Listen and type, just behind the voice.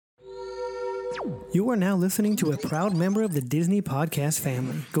You are now listening to a proud member of the Disney Podcast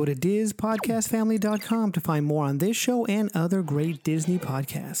family. Go to DizPodcastFamily.com to find more on this show and other great Disney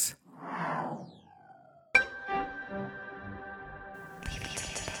podcasts. All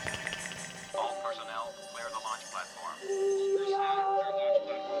personnel, clear the launch platform.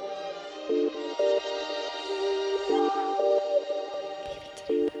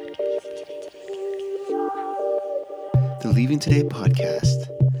 The Leaving Today podcast,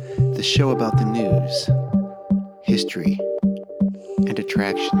 the show about the news, history, and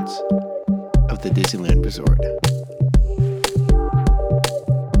attractions of the Disneyland Resort.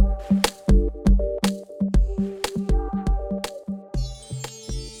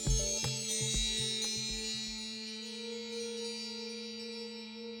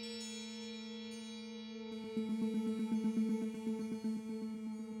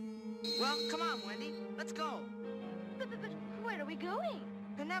 Well, come on, Wendy. Let's go. But where are we going?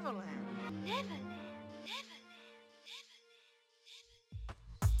 To Neverland. Neverland.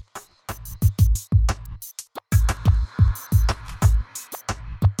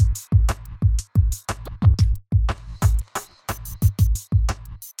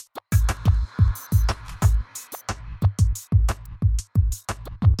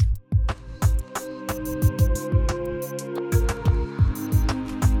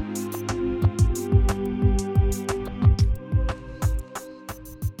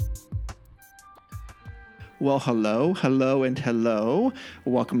 Well, hello, and hello.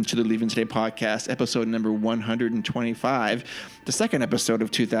 Welcome to the Leaving Today podcast, episode number 125, the second episode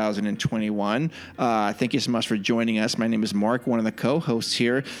of 2021. Thank you so much for joining us. My name is Mark, one of the co-hosts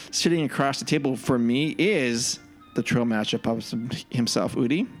here. Sitting across the table from me is the Trail Matchup himself,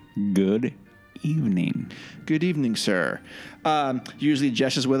 Udi. Good evening. Good evening, sir. Usually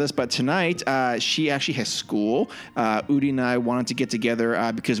Jess is with us, but tonight she actually has school. Udi and I wanted to get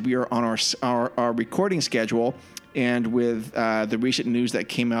together because we are on our recording schedule, and with the recent news that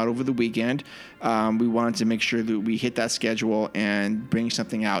came out over the weekend, we wanted to make sure that we hit that schedule and bring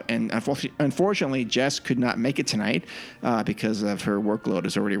something out. And unfortunately, Jess could not make it tonight because of her workload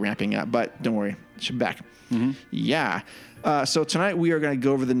is already ramping up. But don't worry, she'll be back. Mm-hmm. Yeah. So tonight we are going to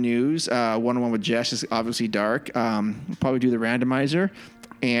go over the news. One-on-one with Jess is obviously dark. We'll probably do the randomizer,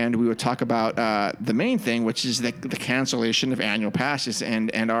 and we will talk about the main thing, which is the cancellation of annual passes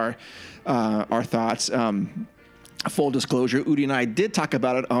and our thoughts. Full disclosure, Udi and I did talk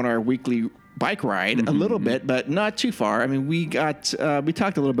about it on our weekly bike ride a little bit, but not too far. I mean, we talked a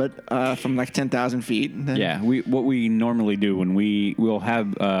little bit from like 10,000 feet. Yeah, what we normally do when we'll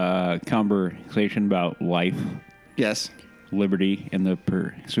have a conversation about life. Yes. Liberty and the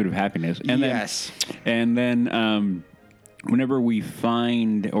pursuit of happiness. And yes. Then whenever we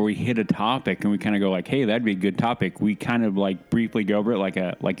find or we hit a topic and we kind of go like, hey, that'd be a good topic, we kind of like briefly go over it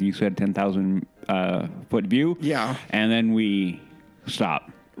like you said, 10,000 foot view. Yeah. And then we stop.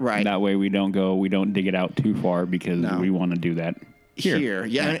 Right. That way we don't dig it out too far because we want to do that here.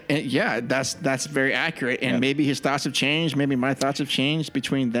 Yeah. And that's very accurate. And maybe his thoughts have changed. Maybe my thoughts have changed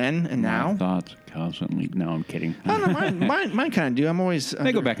between then and now. My thoughts constantly. No, I'm kidding. I don't know. Mine kind of do. I'm always.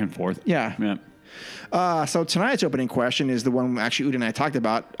 They go back and forth. Yeah. So tonight's opening question is the one actually Udi and I talked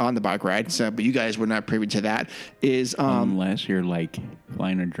about on the bike ride. So, but you guys were not privy to that. Is unless you're like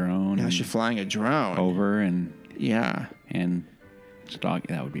flying a drone. Unless you're flying a drone over and stock,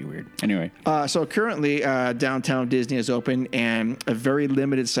 that would be weird. Anyway. So currently, downtown Disney is open, and a very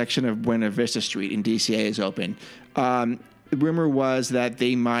limited section of Buena Vista Street in DCA is open. The rumor was that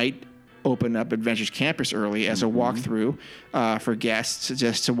they might open up Adventures Campus early as a walkthrough for guests,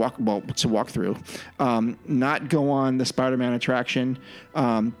 just to walk through. Not go on the Spider-Man attraction,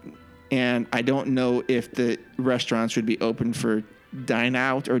 and I don't know if the restaurants would be open for dine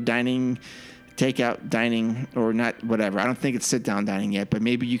out or dining. Takeout dining or not, whatever. I don't think it's sit-down dining yet, but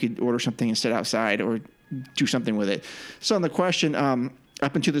maybe you could order something and sit outside or do something with it. So on the question,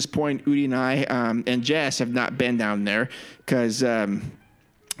 up until this point, Udi and I and Jess have not been down there because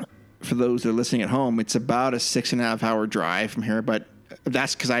for those that are listening at home, it's about a 6.5 hour drive from here, but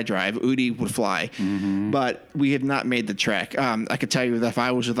that's because I drive. Udi would fly, but we have not made the trek. I could tell you that if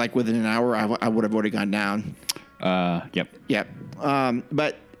I was within an hour, I would have already gone down. Yep.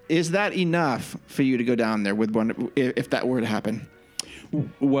 But is that enough for you to go down there with one if that were to happen?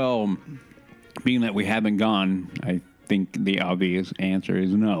 Well, being that we haven't gone, I think the obvious answer is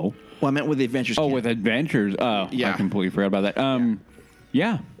no. Well, I meant with the Adventures. Oh, with Adventures. Oh, yeah. I completely forgot about that.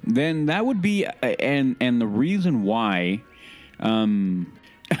 Yeah. Then that would be, and the reason why. Oh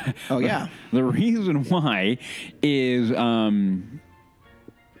yeah. The reason why is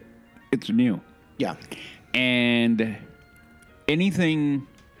it's new. Yeah. And anything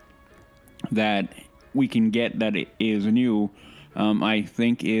that we can get that is new, I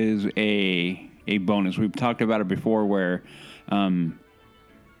think is a bonus. We've talked about it before, where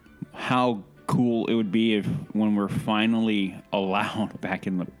how cool it would be if when we're finally allowed back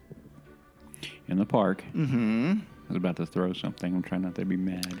in the park. Mm-hmm. I was about to throw something. I'm trying not to be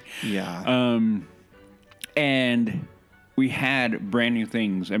mad. Yeah. And we had brand new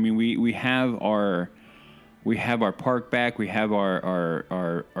things. I mean, we have our park back. We have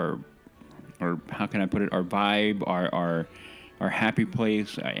our how can I put it? Our vibe, our happy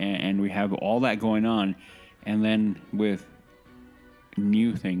place, and we have all that going on, and then with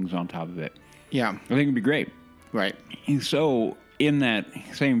new things on top of it. Yeah. I think it'd be great. Right. And so, in that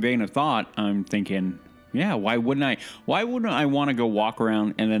same vein of thought, I'm thinking, yeah, why wouldn't I? Why wouldn't I want to go walk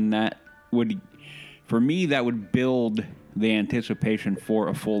around, and then that would, for me, that would build the anticipation for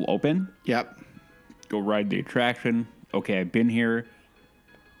a full open. Yep. Go ride the attraction. Okay, I've been here.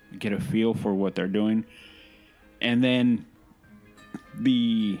 Get a feel for what they're doing. And then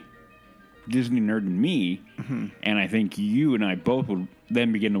the Disney nerd in me, and I think you and I both would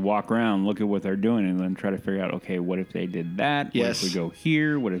then begin to walk around, look at what they're doing, and then try to figure out, okay, what if they did that? Yes. What if we go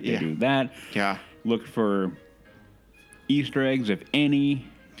here? What if they do that? Yeah. Look for Easter eggs, if any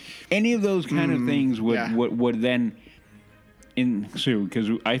of those kind of things would then ensue. Because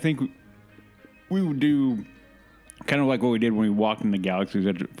I think we would do kind of like what we did when we walked into Galaxy's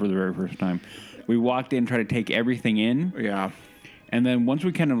Edge for the very first time. We walked in, tried to take everything in. Yeah. And then once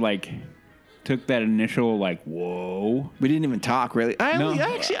we kind of like took that initial like, whoa. We didn't even talk really. I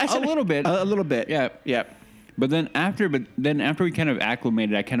said a little bit. A little bit. Yeah. Yeah. But then after we kind of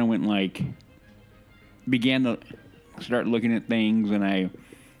acclimated, I kind of went like, began to start looking at things, and I,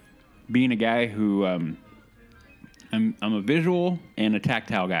 being a guy who, I'm a visual and a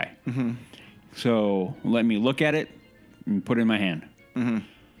tactile guy. Mm-hmm. So let me look at it and put it in my hand. Mm-hmm.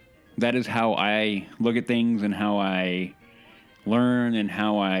 That is how I look at things and how I learn and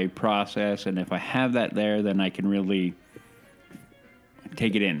how I process. And if I have that there, then I can really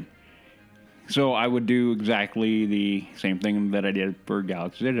take it in. So I would do exactly the same thing that I did for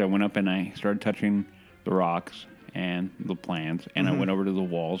Galaxy's Edge. I went up and I started touching the rocks and the plants, and I went over to the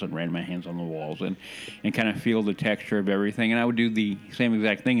walls and ran my hands on the walls and kind of feel the texture of everything. And I would do the same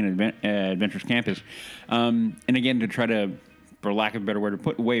exact thing in Adventures Campus. And again, to try to, for lack of a better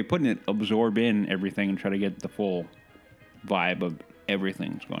way of putting it, absorb in everything and try to get the full vibe of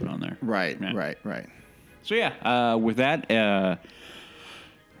everything that's going on there. Right, Yeah. right. So yeah, with that,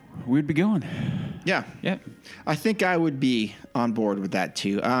 we'd be going. Yeah. Yeah. I think I would be on board with that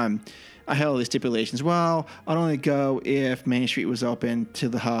too. I had all these stipulations. Well, I'd only go if Main Street was open to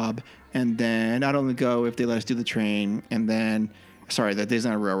the hub, and then I'd only go if they let us do the train, and then, sorry, the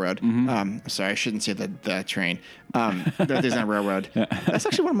Disneyland Railroad. Sorry, I shouldn't say the train. The Disneyland Railroad. That's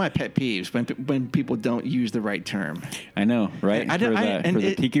actually one of my pet peeves when people don't use the right term. I know, right? For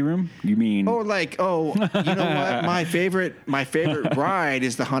the tiki room, you mean? Or like, you know what? My favorite ride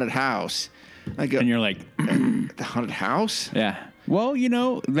is the haunted house. I go, And you're like, the haunted house? yeah. Well, you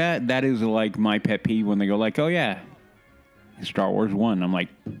know, that is like my pet peeve when they go like, oh yeah, Star Wars 1. I'm like,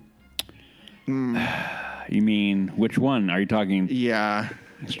 you mean which one? Are you talking Yeah.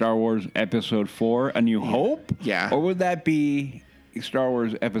 Star Wars Episode 4, A New Hope? Yeah. Or would that be Star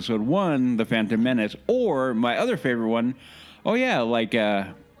Wars Episode 1, The Phantom Menace? Or my other favorite one, oh yeah, like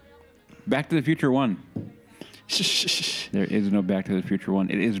Back to the Future 1. There is no Back to the Future 1.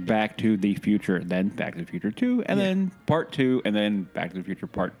 It is Back to the Future, then Back to the Future 2, and then Part 2, and then Back to the Future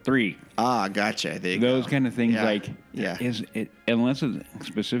Part 3. Ah, gotcha. There you Those go. kind of things, Yeah. like, Yeah. is it, unless it's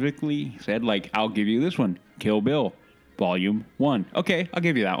specifically said, like, I'll give you this one, Kill Bill, Volume 1. Okay, I'll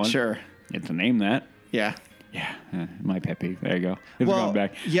give you that one. Sure. It's a name that. Yeah. Yeah, my pet peeve. There you go. It's Well, going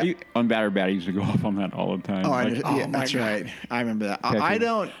back. yeah. On Batter Bat, I used to go off on that all the time. Oh, Like, yeah, my that's God. right. I remember that. Pet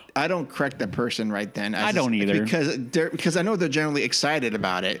peeve. I don't correct the person right then. I don't either. because I know they're generally excited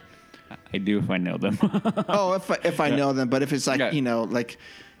about it. I do if I know them. Oh, if I know them, but if it's like Yeah.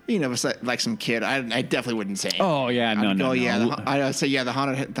 if it's like some kid, I definitely wouldn't say. Oh, yeah, no. I'd say the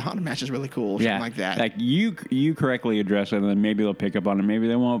haunted match is really cool, something like that. Like you correctly address it, and then maybe they'll pick up on it, maybe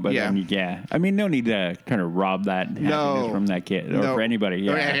they won't. But Yeah. yeah. I mean, no need to kind of rob that happiness from that kid or for anybody.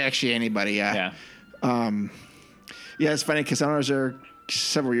 Yeah, Or actually anybody. Yeah. yeah. Yeah, it's funny because I was there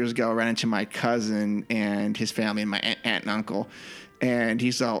several years ago. I ran into my cousin and his family and my aunt and uncle. And he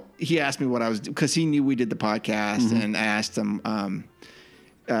asked me what I was doing because he knew we did the podcast. And I asked him,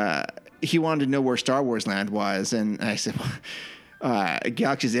 he wanted to know where Star Wars Land was. And I said,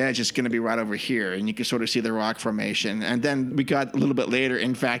 Galaxy's Edge is going to be right over here. And you can sort of see the rock formation. And then we got a little bit later.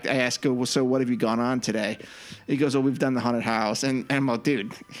 In fact, I asked him, well, so what have you gone on today? He goes, well, we've done the haunted house. And I'm like,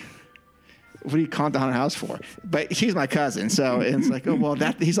 dude, what do you call it the haunted house for? But he's my cousin, so it's like, oh well,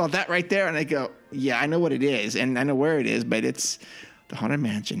 he's all that right there, and I go, yeah, I know what it is, and I know where it is, but it's the Haunted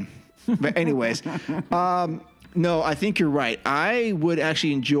Mansion. But anyways, no, I think you're right. I would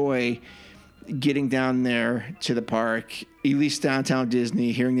actually enjoy getting down there to the park, at least downtown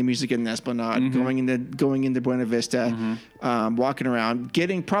Disney, hearing the music in the Esplanade, going into Buena Vista, walking around,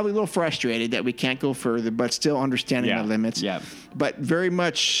 getting probably a little frustrated that we can't go further, but still understanding the limits. Yeah. But very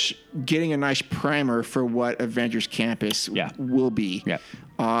much getting a nice primer for what Avengers Campus will be. Yeah.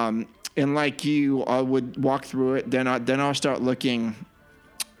 And like you, I would walk through it, then I'll start looking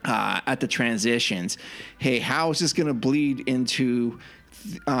at the transitions. Hey, how is this going to bleed into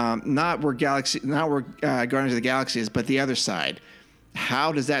not where Guardians of the Galaxy is, but the other side?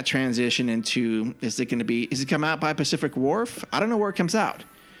 How does that transition into? Is it come out by Pacific Wharf? I don't know where it comes out.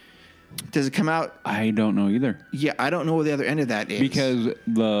 Does it come out? I don't know either. Yeah, I don't know where the other end of that is. Because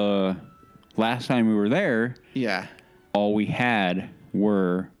the last time we were there, all we had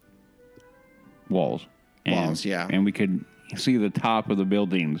were walls. And we could see the top of the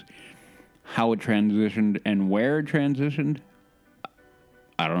buildings. How it transitioned and where it transitioned,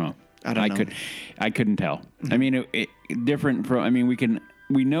 I don't know. I couldn't tell. Mm-hmm. I mean, it different from. I mean,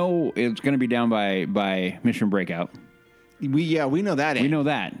 we know it's going to be down by Mission Breakout. We know that end. We know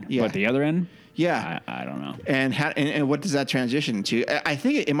that. Yeah. But the other end, yeah, I don't know. And what does that transition to? I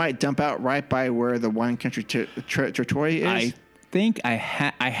think it might dump out right by where the Wine Country Territory is. I think I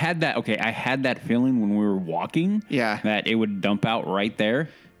had that. Okay, I had that feeling when we were walking. Yeah. That it would dump out right there,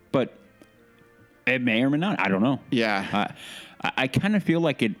 but it may or may not. I don't know. Yeah. I kind of feel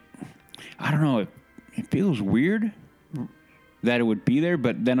like it. I don't know. It feels weird that it would be there,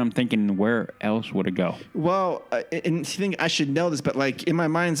 but then I'm thinking, where else would it go? Well, and I think I should know this, but like in my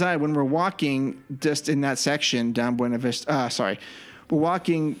mind's eye, when we're walking just in that section down Buena Vista, we're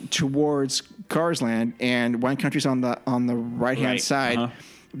walking towards Cars Land, and Wine Country's on the right hand side. Uh-huh.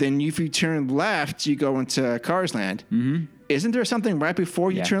 Then if you turn left, you go into Cars Land. Mm-hmm. Isn't there something right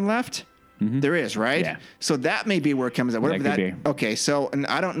before you turn left? Mm-hmm. There is, right? Yeah. So that may be where it comes out. Whatever That could be. Okay, so and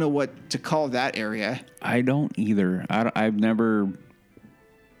I don't know what to call that area. I don't either. I've never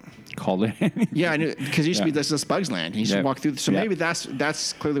called it anything. Yeah, I knew because it used to be this Bugs Land. You should walk through. So maybe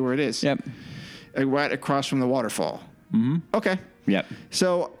that's clearly where it is. Yep. Right across from the waterfall. Mm-hmm. Okay. Yep.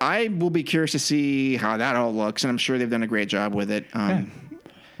 So I will be curious to see how that all looks, and I'm sure they've done a great job with it.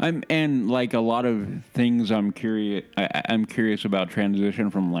 And like a lot of things, I'm curious about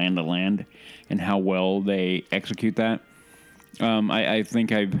transition from land to land and how well they execute that. I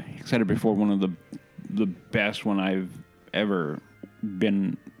think I've said it before. One of the best one I've ever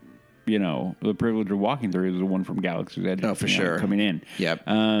been, the privilege of walking through is the one from Galaxy's Edge. Oh, for sure, coming in. Yep.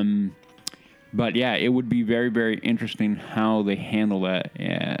 But yeah, it would be very, very interesting how they handle that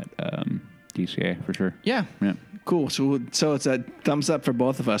at DCA for sure. Yeah. Cool. So it's a thumbs up for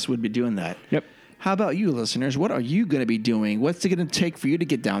both of us. Would be doing that. Yep. How about you, listeners? What are you going to be doing? What's it going to take for you to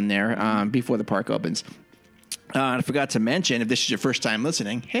get down there before the park opens? I forgot to mention, if this is your first time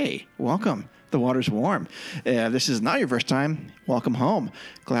listening, hey, welcome. The water's warm. If this is not your first time, welcome home.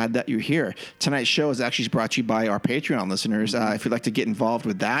 Glad that you're here. Tonight's show is actually brought to you by our Patreon listeners. If you'd like to get involved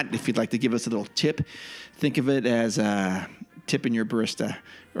with that, if you'd like to give us a little tip, think of it as tipping your barista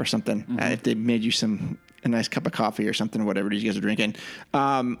or something. If they made you a nice cup of coffee or something, or whatever it is you guys are drinking.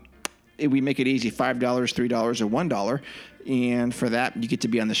 We make it easy, $5, $3, or $1. And for that, you get to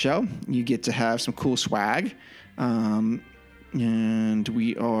be on the show. You get to have some cool swag. And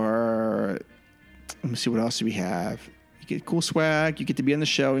we are... Let me see, what else do we have? You get cool swag, you get to be on the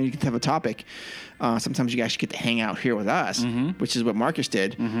show, and you get to have a topic. Sometimes you actually get to hang out here with us, which is what Marcus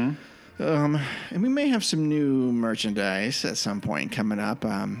did. Mm-hmm. And we may have some new merchandise at some point coming up.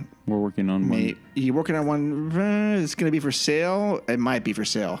 We're working on one. You're working on one? It's going to be for sale? It might be for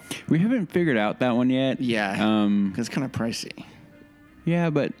sale. We haven't figured out that one yet. Yeah, because it's kind of pricey.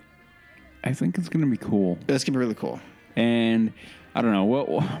 Yeah, but I think it's going to be cool. It's going to be really cool. And I don't know.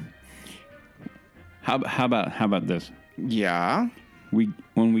 Well, how about this? Yeah.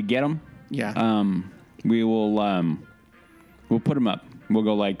 When we get them, we will we'll put them up. We'll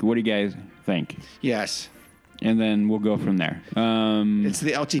go like, what do you guys think? Yes. And then we'll go from there. It's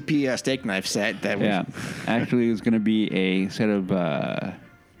the LTP steak knife set. Actually, it's going to be a set of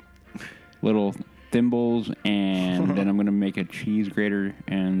little thimbles, and then I'm going to make a cheese grater,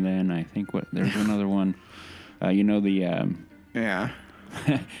 and then I think there's another one.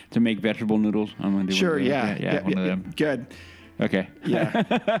 To make vegetable noodles. I'm going to do sure, one of them. One of them. Good. Okay.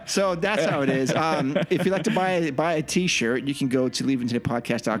 Yeah. So that's how it is. If you'd like to buy a T-shirt, you can go to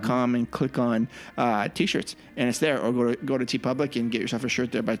leavingtodaypodcast.com and click on T-shirts, and it's there. Or go to TeePublic and get yourself a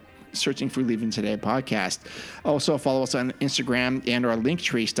shirt there by searching for Leaving Today Podcast. Also, follow us on Instagram, and our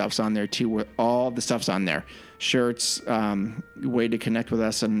Linktree stuff's on there too, where all the stuff's on there. Shirts, way to connect with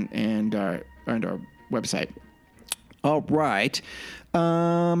us, and our website. All right.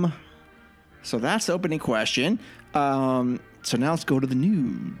 So that's the opening question. So now let's go to the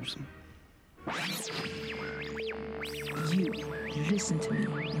news. You listen to me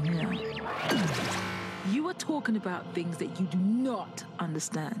now. You are talking about things that you do not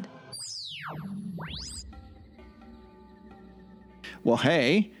understand. Well,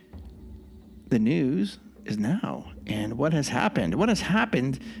 hey, the news is now. And what has happened? What has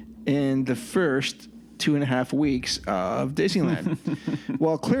happened in the first 2.5 weeks of Disneyland?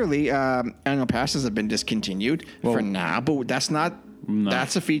 Well, clearly, annual passes have been discontinued for now, but that's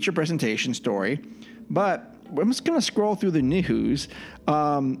that's a feature presentation story. But I'm just going to scroll through the news.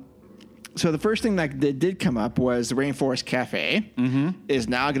 So the first thing that did come up was the Rainforest Cafe is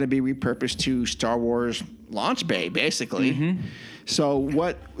now going to be repurposed to Star Wars Launch Bay, basically. So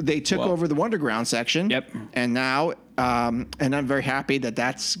what they took over the Wonderground section, and now, and I'm very happy that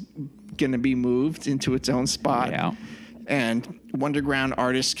that's going to be moved into its own spot, and Wonderground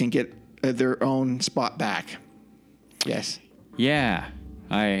artists can get their own spot back. Yes. Yeah,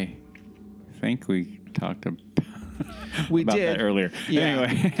 I think we talked about. We about did that earlier. Yeah.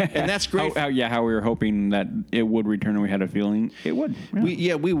 Anyway, and that's great. How we were hoping that it would return, and we had a feeling it would.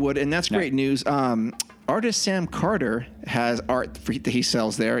 Yeah. We would, and that's great news. Artist Sam Carter has art that he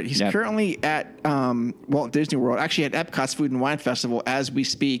sells there. He's currently at Walt Disney World, actually at Epcot's Food and Wine Festival as we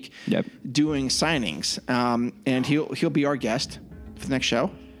speak, doing signings. And he'll be our guest for the next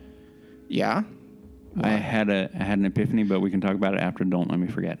show. Yeah. I had an epiphany, but we can talk about it after. Don't let me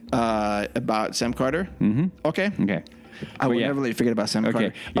forget. About Sam Carter? Mm-hmm. Okay. I would never let you forget about Sam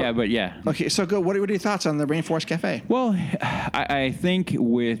Carter. Okay, so good. What are your thoughts on the Rainforest Cafe? Well, I think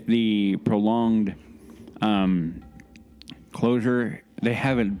with the prolonged closure, they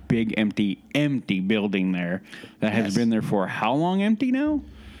have a big empty building there that has been there for how long empty now?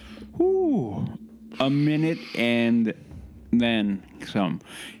 A minute and then some.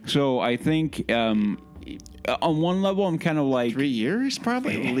 So I think on one level, I'm kind of like 3 years,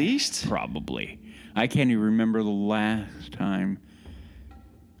 probably at least. Probably. I can't even remember the last time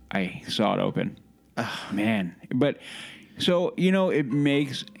I saw it open. Man, but so it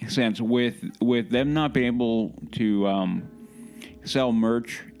makes sense with them not being able to sell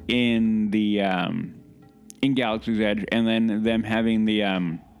merch in the in Galaxy's Edge, and then them having the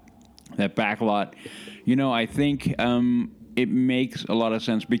that back lot. I think it makes a lot of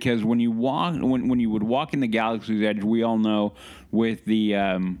sense because when you would walk in the Galaxy's Edge, we all know with the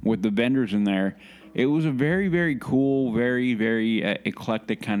vendors in there, it was a very, very cool, very, very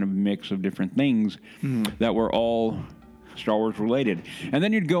eclectic kind of mix of different things that were all Star Wars related. And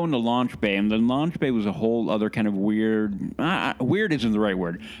then you'd go into Launch Bay, and the Launch Bay was a whole other kind of weird. Weird isn't the right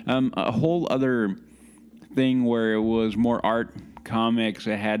word. A whole other thing where it was more art, comics.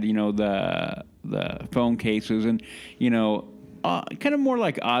 It had the phone cases, and kind of more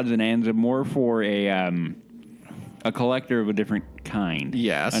like odds and ends, and more for a collector of a different kind.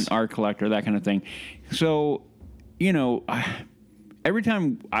 Yes, an art collector, that kind of thing. So, every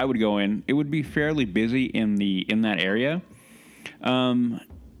time I would go in, it would be fairly busy in that area.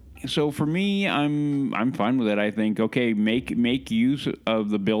 So for me, I'm fine with it. I think make use of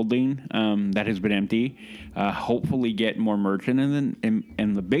the building that has been empty. Hopefully get more merchant, and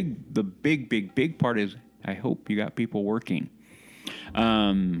then the big part is I hope you got people working.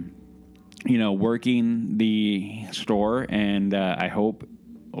 Working the store, and I hope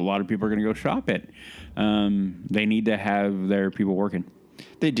a lot of people are going to go shop it. They need to have their people working.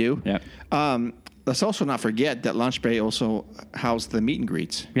 They do. Yeah. Let's also not forget that Launch Bay also housed the meet and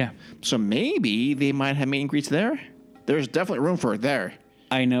greets. Yeah. So maybe they might have meet and greets there. There's definitely room for it there.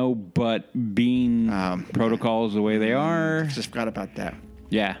 I know, but being protocols the way they are. Just forgot about that.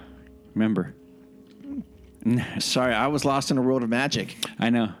 Yeah. Remember. Sorry, I was lost in a world of magic.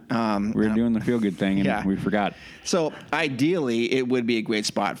 I know. We were doing the feel-good thing, and we forgot. So, ideally, it would be a great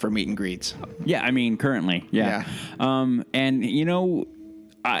spot for meet and greets. Yeah, I mean, currently, yeah. And,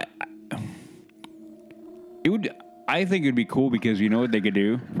 I think it would be cool because you know what they could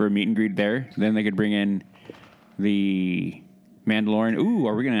do for a meet and greet there? Then they could bring in the Mandalorian. Ooh,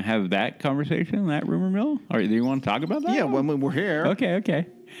 are we going to have that conversation, that rumor mill? Or do you want to talk about that? Yeah, when we're here. Okay.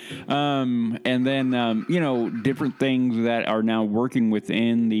 And then, different things that are now working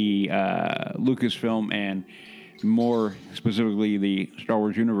within the Lucasfilm and more specifically the Star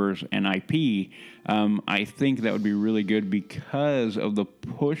Wars universe and IP, I think that would be really good because of the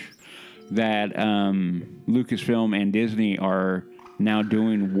push that Lucasfilm and Disney are now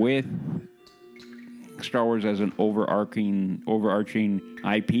doing with Star Wars as an overarching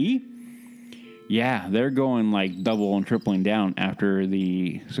IP. Yeah, they're going like double and tripling down after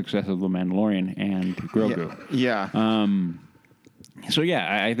the success of The Mandalorian and Grogu. Yeah. So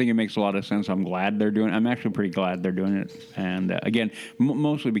yeah, I think it makes a lot of sense. I'm glad they're doing it. I'm actually pretty glad they're doing it. And again,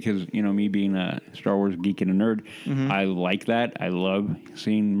 mostly because, me being a Star Wars geek and a nerd, I like that. I love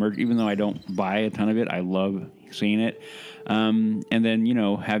seeing merch, even though I don't buy a ton of it. I love seeing it. And then,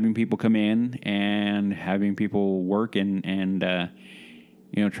 having people come in and having people work and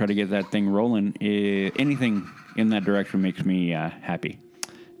try to get that thing rolling. Anything in that direction makes me happy.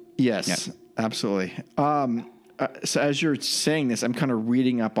 Yes, absolutely. So as you're saying this, I'm kind of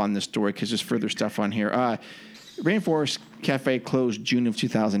reading up on this story because there's further stuff on here. Rainforest Cafe closed June of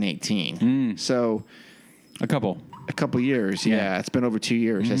 2018. So a couple years. Yeah. It's been over 2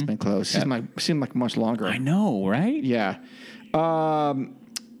 years. It's been closed. Yeah. Seemed like much longer. I know, right? Yeah.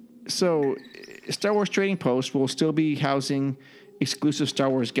 So Star Wars Trading Post will still be housing exclusive Star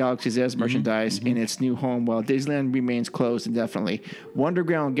Wars Galaxy's Edge merchandise in its new home while Disneyland remains closed indefinitely.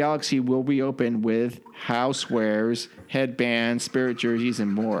 Wonderground Galaxy will reopen with housewares, headbands, spirit jerseys,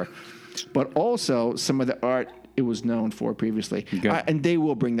 and more. But also some of the art it was known for previously. And they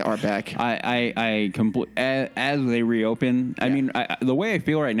will bring the art back. As they reopen, I mean, the way I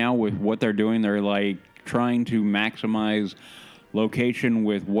feel right now with what they're doing, they're like trying to maximize location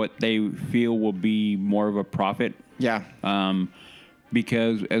with what they feel will be more of a profit. Yeah.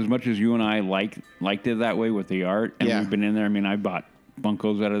 Because as much as you and I liked it that way with the art, and we've been in there. I mean, I bought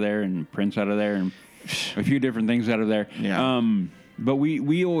Funkos out of there and prints out of there and a few different things out of there. Yeah. But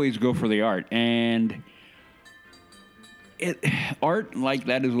we always go for the art, and art like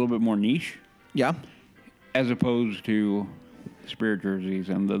that is a little bit more niche. Yeah. As opposed to spirit jerseys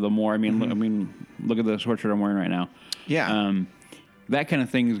and the more. I mean, look at the sweatshirt I'm wearing right now. Yeah. That kind of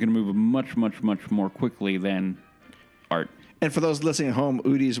thing is going to move much, much, much more quickly than art. And for those listening at home,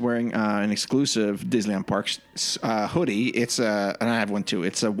 Udi's wearing an exclusive Disneyland Parks hoodie. It's and I have one too.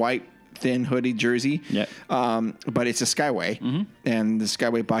 It's a white thin hoodie jersey. Yeah. But it's a Skyway, and the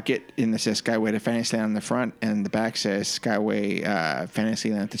Skyway bucket, and it says Skyway to Fantasyland on the front, and the back says Skyway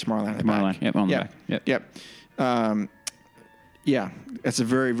Fantasyland to Tomorrowland on the back. Yep, on the back. Yep. Yeah, that's a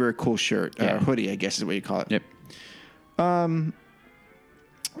very, very cool shirt. Hoodie, I guess is what you call it. Yep.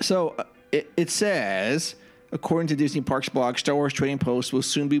 So it says, according to Disney Parks blog, Star Wars Trading Post will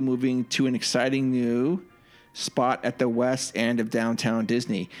soon be moving to an exciting new spot at the west end of downtown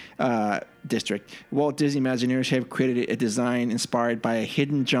Disney district. Walt Disney Imagineers have created a design inspired by a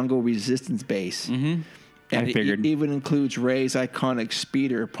hidden jungle resistance base. And I figured. It even includes Rey's iconic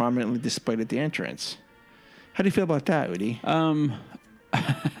speeder prominently displayed at the entrance. How do you feel about that, Udi?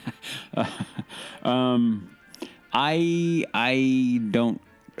 I don't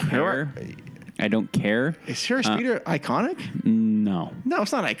care. I don't care. Is her speeder iconic? No. No,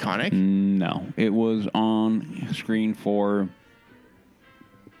 it's not iconic. No. It was on screen for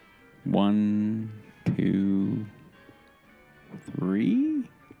 1, 2, 3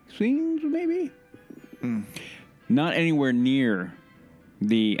 scenes, maybe? Not anywhere near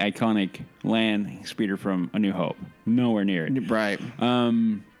the iconic land speeder from A New Hope. Nowhere near it. Right.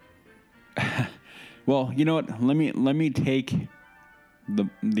 Well, you know what? Let me take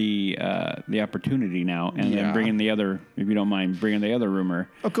the opportunity now and then bring in the other, if you don't mind, bring in the other rumor.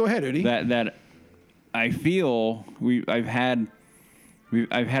 Oh, go ahead, Udi. That I feel I've had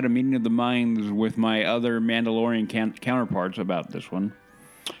a meeting of the minds with my other Mandalorian counterparts about this one.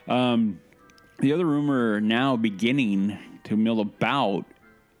 The other rumor now beginning to mill about,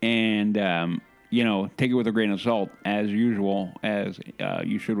 and take it with a grain of salt, as usual, as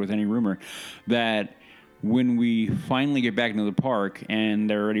you should with any rumor, that when we finally get back into the park and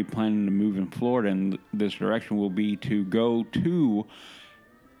they're already planning to move in Florida in this direction, will be to go to,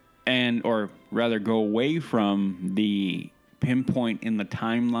 or rather go away from the pinpoint in the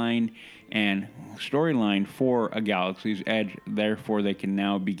timeline and storyline for A Galaxy's Edge. Therefore, they can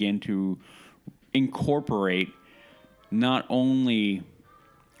now begin to incorporate not only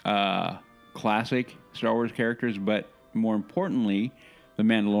classic Star Wars characters, but more importantly, the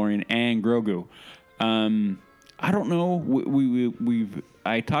Mandalorian and Grogu. I don't know.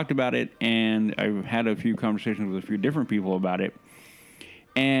 I talked about it, and I've had a few conversations with a few different people about it,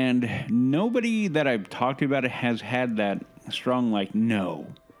 and nobody that I've talked to about it has had that strong, like, no,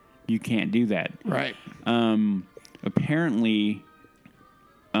 you can't do that.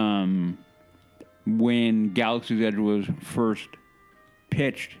 when Galaxy's Edge was first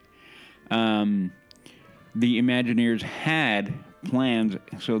pitched, the Imagineers had plans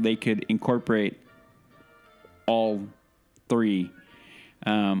so they could incorporate all three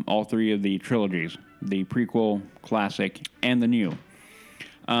of the trilogies, the prequel, classic, and the new.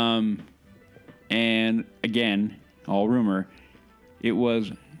 And again, all rumor, it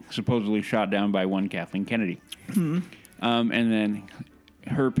was supposedly shot down by one Kathleen Kennedy. And then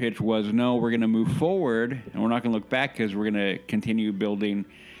her pitch was, no, we're going to move forward, and we're not going to look back because we're going to continue building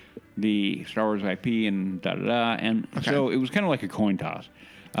the Star Wars IP and da-da-da. And so it was kind of like a coin toss.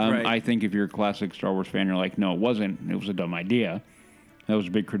 Right. I think if you're a classic Star Wars fan, you're like, no, it wasn't. It was a dumb idea. That was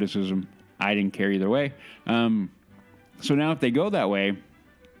a big criticism. I didn't care either way. So now if they go that way,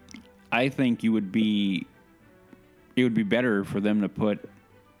 I think it would be better for them to put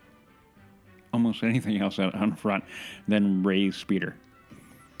almost anything else out on front than Rey's speeder.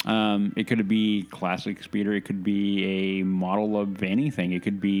 It could be classic speeder. It could be a model of anything. It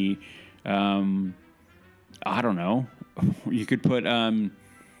could be, I don't know. You could put, I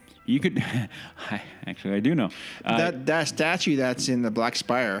do know. That statue that's in the Black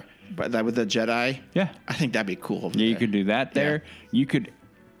Spire, but that with the Jedi. Yeah. I think that'd be cool. Over You there. could do that there. You could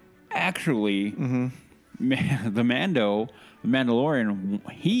actually, the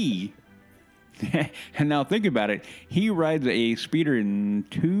Mandalorian, he, and now think about it, he rides a speeder in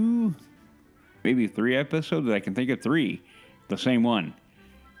 2, maybe 3 episodes that I can think of 3, the same one.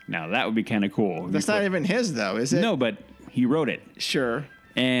 Now that would be kind of cool. That's not even his though, is it? No, but he wrote it. Sure.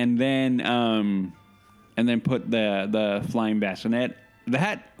 And then put the flying bassinet.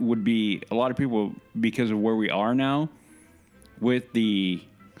 That would be a lot of people, because of where we are now with the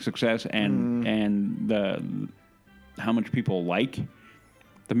success and the how much people like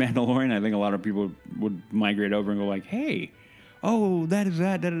the Mandalorian. I think a lot of people would migrate over and go like, hey, oh, that is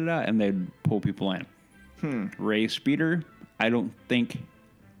that, da da da, and they'd pull people in. Rey's speeder, I don't think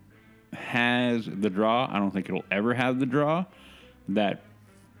has the draw. I don't think it'll ever have the draw that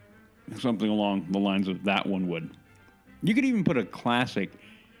something along the lines of that one would. You could even put a classic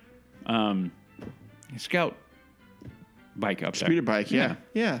Scout bike up there. Speeder bike, yeah.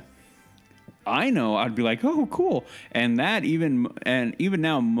 I know I'd be like, oh, cool. And that even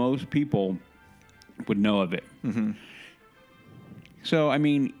now, most people would know of it. So, I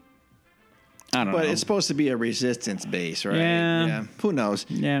mean, I don't know. But it's supposed to be a resistance base, right? Yeah. Who knows?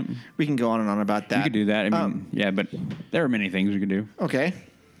 Yeah. We can go on and on about that. You could do that. I mean, yeah, but there are many things you could do. Okay.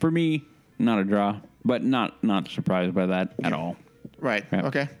 For me, not a draw, but not surprised by that at all. Right. Yeah.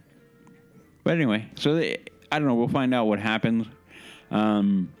 Okay. But anyway, so I don't know. We'll find out what happens.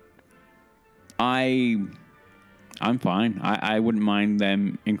 I'm fine. I wouldn't mind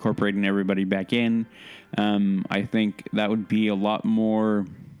them incorporating everybody back in. I think that would be a lot more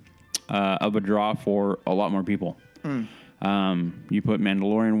of a draw for a lot more people. You put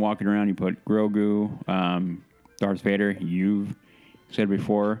Mandalorian walking around. You put Grogu, Darth Vader. You've said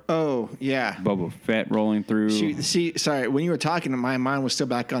before. Oh, yeah. Boba Fett rolling through. See, sorry. When you were talking, my mind was still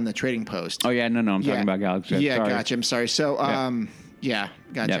back on the trading post. Oh, yeah. No. I'm talking about Galaxy. Yeah, Sorry. gotcha. I'm sorry. So, gotcha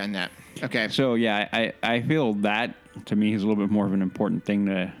Yep. on that. Okay. So, yeah, I feel that, to me, is a little bit more of an important thing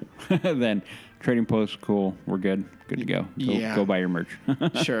than trading posts. Cool. We're good. Good to go. Go buy your merch.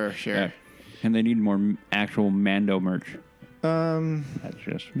 Sure. Yeah. And they need more actual Mando merch. That's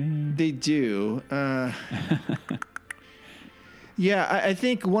just me. They do. Yeah, I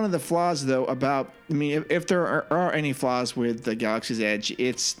think one of the flaws, though, if there are any flaws with the Galaxy's Edge,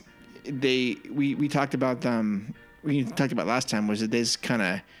 we talked about last time, was that they just kind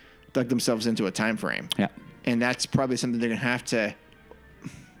of dug themselves into a time frame. Yeah. And that's probably something they're going to have to.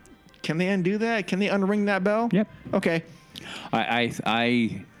 Can they undo that? Can they unring that bell? Yep. Okay. I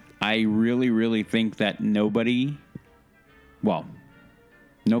really, really think that nobody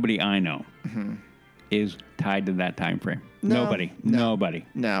I know is tied to that time frame. No. Nobody.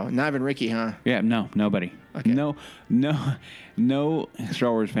 No, not even Ricky, huh? Yeah, no, nobody. Okay. No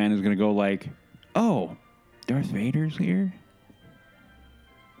Star Wars fan is going to go like, oh, Darth Vader's here?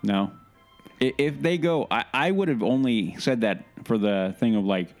 No. If they go, I would have only said that for the thing of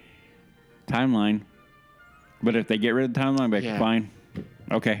like timeline. But if they get rid of the timeline, I'd be like, fine.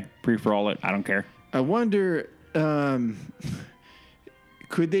 Okay, free-for-all it. I don't care. I wonder,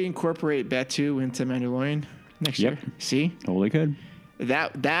 could they incorporate Batuu into Mandalorian next year? See? Totally could.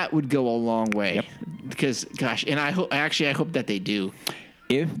 That would go a long way. Yep. Because, gosh, and I hope that they do.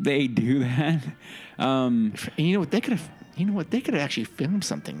 If they do that, And you know what? They could have actually filmed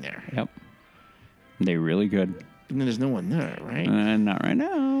something there. Yep. They really could. And then there's no one there, right? Not right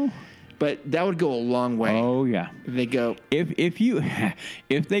now. But that would go a long way. Oh yeah. They go.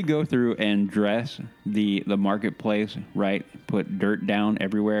 If they go through and dress the marketplace right, put dirt down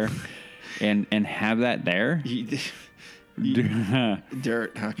everywhere, and have that there.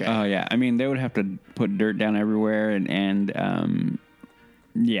 Dirt. Okay. Oh yeah. I mean, they would have to put dirt down everywhere, and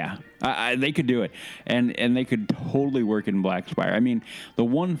yeah, they could do it, and they could totally work in Black Spire. I mean, the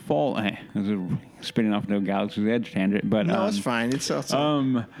one fault, this is spinning off into a Galaxy's Edge tangent, but no, it's fine. It's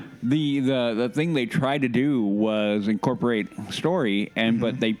also the thing they tried to do was incorporate story,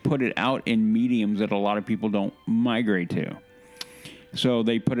 but they put it out in mediums that a lot of people don't migrate to. So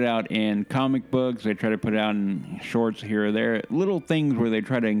they put it out in comic books. They try to put it out in shorts here or there. Little things where they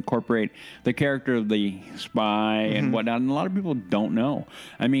try to incorporate the character of the spy and whatnot. And a lot of people don't know.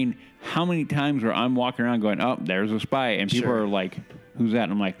 I mean, how many times where I'm walking around going, oh, there's a spy. And people are like, who's that?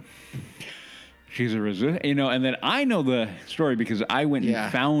 And I'm like, she's a resist. You know, and then I know the story because I went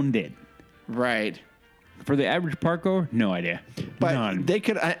and found it. Right. For the average parkour, no idea. But None. they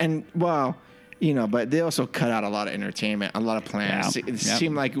could, you know, but they also cut out a lot of entertainment, a lot of plans. Yeah. It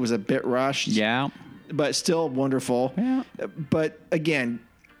seemed like it was a bit rushed. Yeah. But still wonderful. Yeah. But again,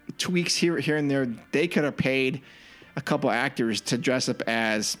 tweaks here and there. They could have paid a couple actors to dress up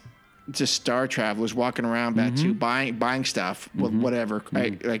as just star travelers walking around back to buying stuff with whatever,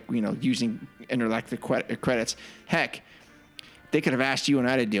 like, you know, using interactive credits. Heck, they could have asked you and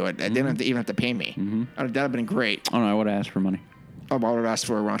I to do it. They didn't even have to pay me. That would have been great. Oh, no, I would have asked for money. I would have asked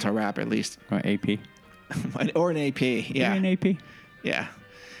for a Ronto Rap at least. Or AP. Or an AP, yeah. An AP. Yeah.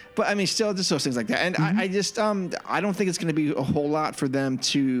 But, I mean, still just those things like that. And I just, I don't think it's going to be a whole lot for them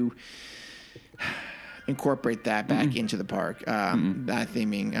to incorporate that back into the park, that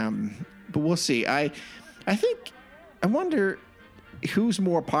theming. But we'll see. I wonder who's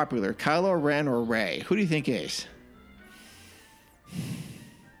more popular, Kylo Ren or Rey? Who do you think is?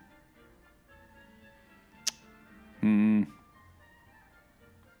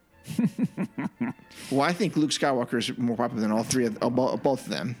 Well, I think Luke Skywalker is more popular than all three of both of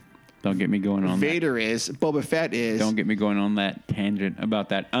them. Don't get me going on Vader is. Boba Fett is. Don't get me going on that tangent about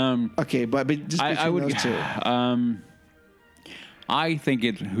that. Okay, but just between I would, those two. I think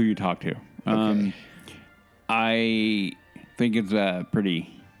it's who you talk to. Okay. I think it's a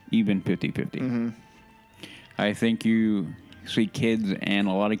pretty even 50-50. I think you see kids, and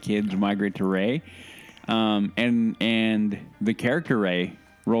a lot of kids migrate to Rey. And the character Rey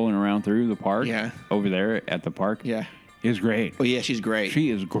rolling around through the park over there at the park is great. Oh, yeah, she's great. She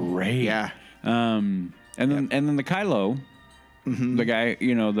is great. Yeah. And then the Kylo, the guy,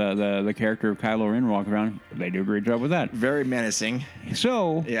 you know, the character of Kylo Ren walking around, they do a great job with that. Very menacing.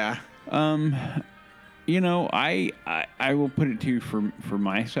 So, Yeah. you know, I will put it to you for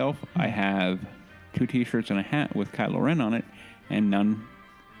myself. I have 2 T-shirts and a hat with Kylo Ren on it, and none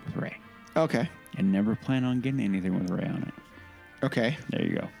with Rey. Okay. And never plan on getting anything with Rey on it. Okay. There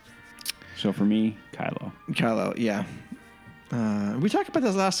you go. So for me, Kylo. Kylo, yeah. We talked about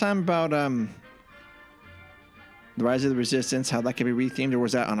this last time about the Rise of the Resistance, how that could be rethemed, or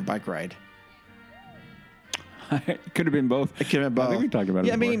was that on a bike ride? It could have been both. It could have been both. I think we talked about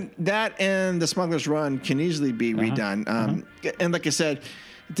it before. before. I mean, that and the Smuggler's Run can easily be redone. And like I said,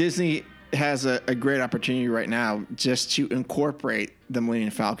 Disney has a great opportunity right now just to incorporate the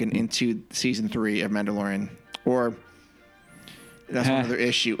Millennium Falcon into season 3 of Mandalorian. Or that's another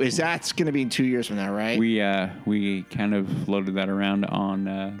issue. Is that's going to be in 2 years from now, right? We kind of floated that around on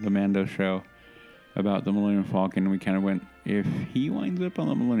the Mando show about the Millennium Falcon. We kind of went, if he winds up on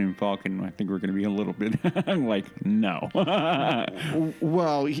the Millennium Falcon, I think we're going to be a little bit like, no.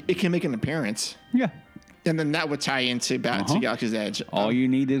 Well, it can make an appearance. Yeah. And then that would tie into to Galaxy's Edge. All you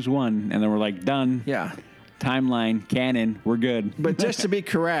need is one, and then we're like, done. Yeah. Timeline, canon, we're good. But just to be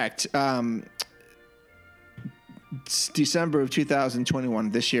correct, December of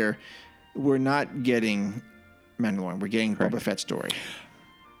 2021, this year, we're not getting Mandalorian. We're getting Boba Fett's story.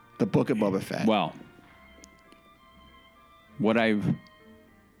 The Book of Boba Fett. Well, what I've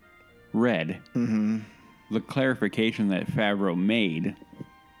read, the clarification that Favreau made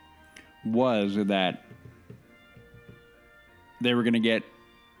was that we're going to get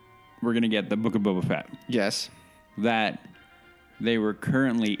the Book of Boba Fett. Yes. That they were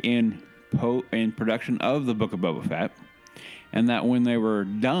currently in production of the Book of Boba Fett, and that when they were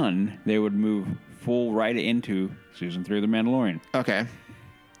done, they would move full right into season 3 of The Mandalorian. Okay.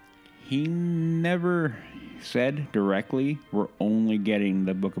 He never said directly, we're only getting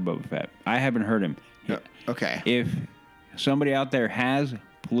the Book of Boba Fett. I haven't heard him. Okay. If somebody out there has,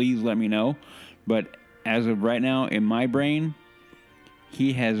 please let me know. But as of right now, in my brain,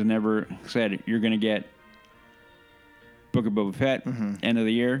 he has never said, you're going to get Book of Boba Fett, end of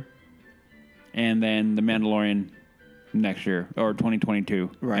the year, and then The Mandalorian next year or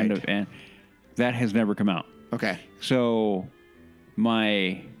 2022. Right. And that has never come out. Okay. So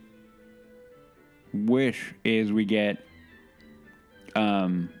my wish is we get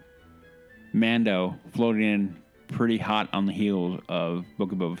Mando floating in pretty hot on the heels of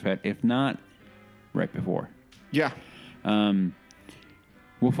Book of Boba Fett, if not right before. Yeah.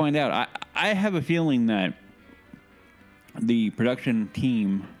 We'll find out. I have a feeling that the production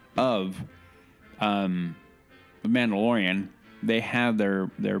team of The Mandalorian, they have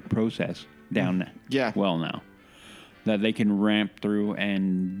their process down well now. That they can ramp through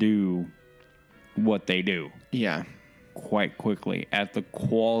and do what they do Yeah. quite quickly at the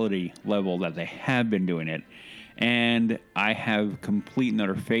quality level that they have been doing it. And I have complete and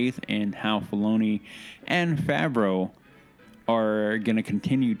utter faith in how Filoni and Favreau are going to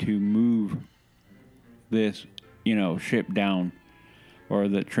continue to move this, ship down, or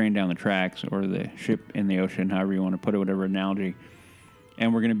the train down the tracks, or the ship in the ocean, however you want to put it, whatever analogy.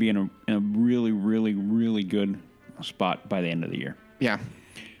 And we're going to be in a really, really, really good spot by the end of the year. Yeah.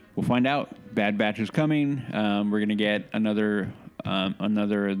 We'll find out. Bad Batch is coming. We're going to get another I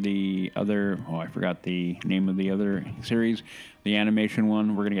forgot the name of the other series, the animation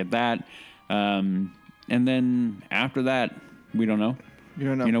one. We're going to get that. And then after that, we don't know. You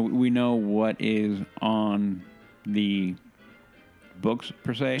don't know. We know what is on the books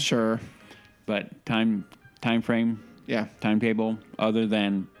per se. Sure. But time frame, Yeah. timetable, other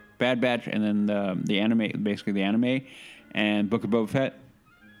than Bad Batch and then the anime, basically the anime, and Book of Boba Fett.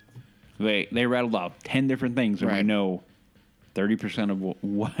 They rattled off 10 different things, and we Right. know 30% of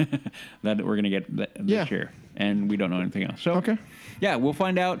what that we're going to get this year, and we don't know anything else. So, Okay. yeah, we'll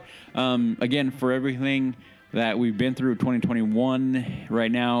find out. Again, for everything that we've been through 2021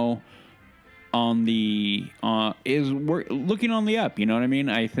 right now, on the we're looking on the up. You know what I mean?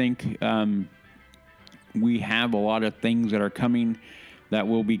 I think we have a lot of things that are coming that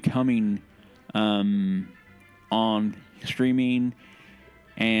will be coming on streaming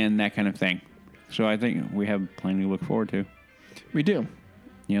and that kind of thing. So I think we have plenty to look forward to. We do.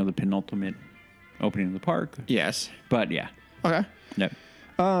 The penultimate opening of the park. Yes. But yeah. Okay. Yep.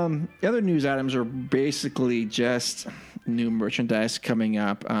 The other news items are basically just new merchandise coming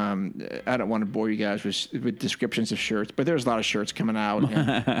up. I don't want to bore you guys with descriptions of shirts, but there's a lot of shirts coming out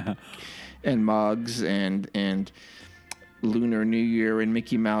and mugs and Lunar New Year and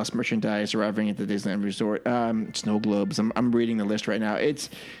Mickey Mouse merchandise arriving at the Disneyland Resort. Snow globes. I'm reading the list right now.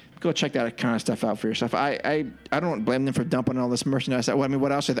 Go check that kind of stuff out for yourself. I don't blame them for dumping all this merchandise. I mean,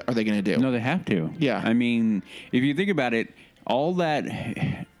 what else are they going to do? No, they have to. Yeah. I mean, if you think about it, all that,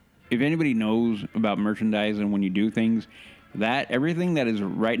 if anybody knows about merchandise and when you do things, that everything that is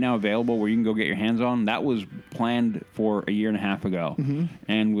right now available where you can go get your hands on, that was planned for a year and a half ago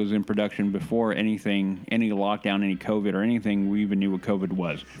and was in production before any lockdown, any COVID or anything we even knew what COVID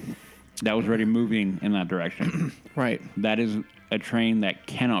was. That was already moving in that direction. Right. That is a train that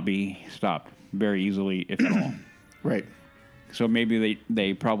cannot be stopped very easily, if at all. Right. So maybe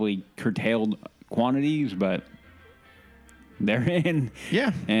they probably curtailed quantities, but they're in.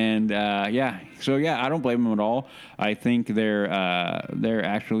 Yeah. And so I don't blame them at all. I think they're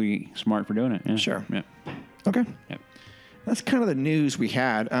actually smart for doing it. Yeah. Sure. Yeah. Okay. Yep. That's kind of the news we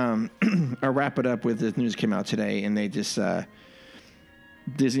had. I'll wrap it up with the news came out today, and they just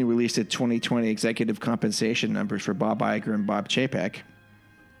Disney released a 2020 executive compensation numbers for Bob Iger and Bob Chapek.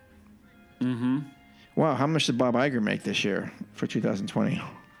 Mm-hmm. Wow, how much did Bob Iger make this year for 2020?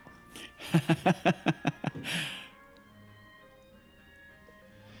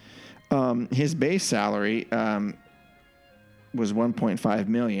 His base salary was $1.5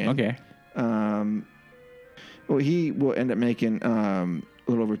 million. Okay. Well, he will end up making a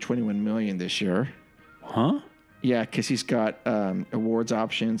little over $21 million this year. Huh? Yeah, because he's got awards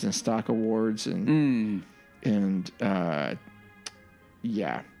options and stock awards and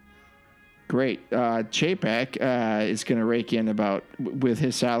yeah, great. Chapek is going to rake in about with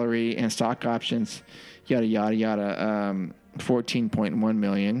his salary and stock options, yada yada yada, $14.1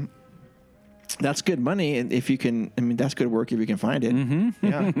 million. That's good money if you can. I mean, that's good work if you can find it. Mm-hmm.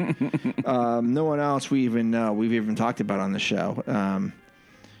 Yeah. No one else we've even talked about on the show.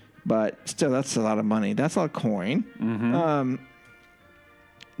 But still, that's a lot of money. That's a lot of coin. Mm-hmm.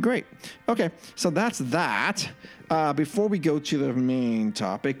 Great. Okay, so that's that. Before we go to the main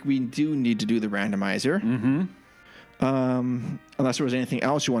topic, we do need to do the randomizer. Mm-hmm. Unless there was anything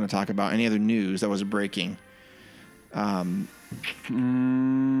else you want to talk about, any other news that was breaking. Nothing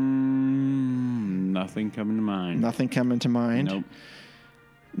coming to mind. Nothing coming to mind? Nope.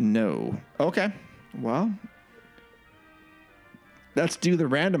 No. Okay. Well, let's do the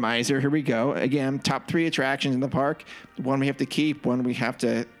randomizer. Here we go. Again, top 3 attractions in the park. One we have to keep, one we have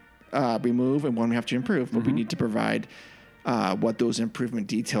to remove, and one we have to improve. But we need to provide what those improvement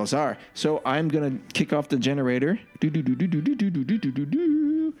details are. So I'm going to kick off the generator.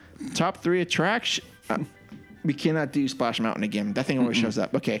 Top 3 attractions. We cannot do Splash Mountain again. That thing always shows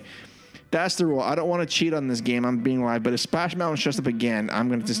up. Okay. That's the rule. I don't want to cheat on this game. I'm being live. But if Splash Mountain shows up again, I'm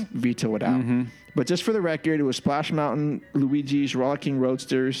going to just veto it out. But just for the record, it was Splash Mountain, Luigi's Rollicking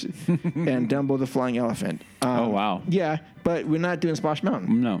Roadsters, and Dumbo the Flying Elephant. Oh, wow. Yeah, but we're not doing Splash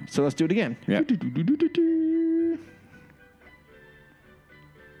Mountain. No. So let's do it again. Yep.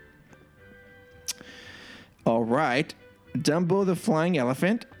 All right. Dumbo the Flying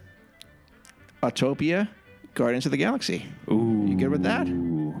Elephant, Autopia, Guardians of the Galaxy. Ooh. You good with that?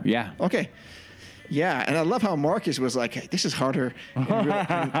 Yeah. Okay. Yeah, and I love how Marcus was like, this is harder.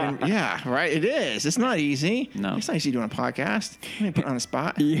 And yeah, right? It is. It's not easy. No. It's not easy doing a podcast. Let me put it on the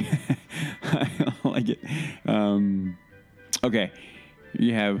spot. Yeah. I like it. Okay.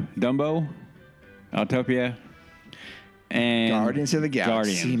 You have Dumbo, Autopia, and Guardians of the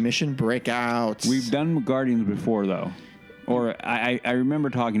Galaxy. Guardians. Mission Breakouts. We've done Guardians before, though. Or I remember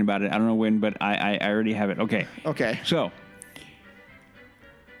talking about it. I don't know when, but I already have it. Okay. Okay. So,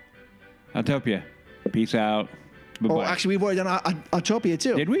 Autopia. Peace out. Bye-bye. Oh, actually, we've already done Autopia,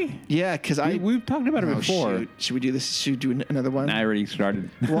 too. Did we? Yeah, because We've talked about it Oh, before. shoot. Should we do this? Should we do another one? I already started.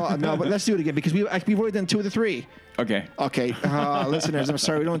 Well, no, but let's do it again because we've already done 2 of the 3. Okay. Okay, listeners, I'm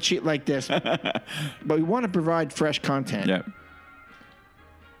sorry we don't cheat like this, but we want to provide fresh content. Yeah.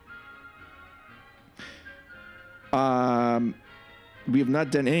 We have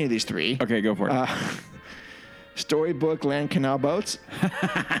not done any of these 3. Okay, go for it. Storybook Land Canal Boats,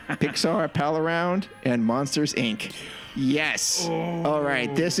 Pixar Pal Around, and Monsters, Inc. Yes. All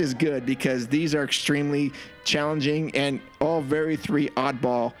right, this is good because these are extremely challenging and all very 3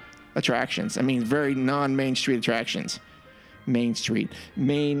 oddball attractions. I mean, very non-Main Street attractions. Main Street.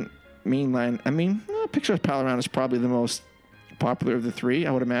 Mainline. I mean, Pixar's Pal Around is probably the most popular of the 3,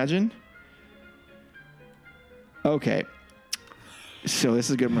 I would imagine. Okay. So this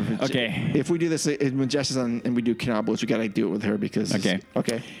is a good one. Okay. If we do this when Jess is on and we do canal boats, we got to do it with her because. Okay.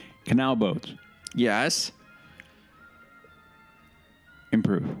 Okay. Canal boats. Yes.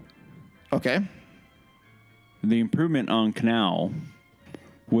 Improve. Okay. The improvement on canal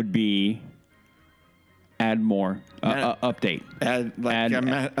would be add more. Update. Add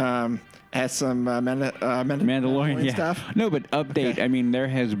some Mandalorian yeah. stuff. No, but update. Okay. I mean, there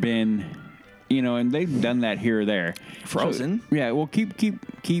has been, and they've done that here or there. Frozen. So, yeah. Well, keep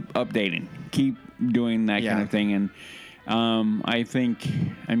updating. Keep doing that kind of thing, and I think,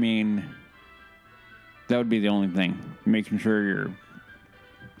 that would be the only thing. Making sure you're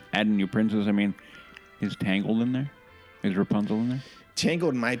adding new princess. I mean, is Tangled in there? Is Rapunzel in there?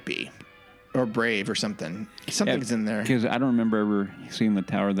 Tangled might be, or Brave or something. Something's in there. Because I don't remember ever seeing the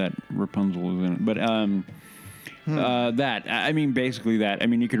tower that Rapunzel was in. But basically that. I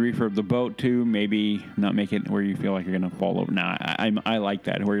mean, you could refurb the boat too. Maybe not make it where you feel like you're going to fall over. Nah, I like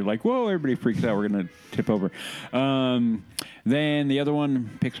that where you're like, whoa, everybody freaks out. We're going to tip over. Then the other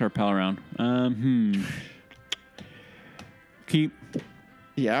one, Pixar Pal Around. Keep.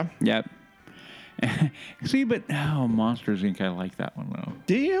 Yeah. Yep. See, but Monsters Inc. I like that one though.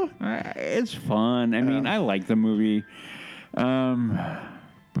 Do you? It's fun. I mean, I like the movie. But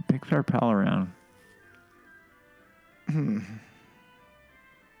Pixar Pal Around.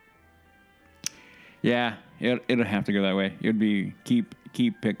 Yeah, it'll have to go that way. It would be keep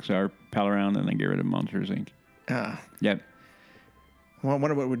Pixar Pal Around and then get rid of Monsters Inc. Yep. Well, I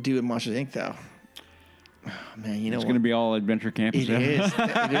wonder what it would do with Monsters Inc. though. Oh, man, It's going to be all Adventure Campus. It is.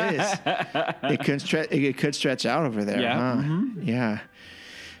 It could stretch out over there. Yeah. Huh? Mm-hmm. Yeah.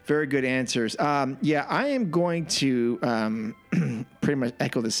 Very good answers. I am going to pretty much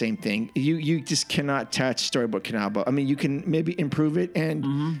echo the same thing. You just cannot touch Storybook Canal Boat. I mean, you can maybe improve it,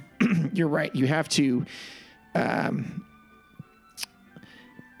 and you're right. You have to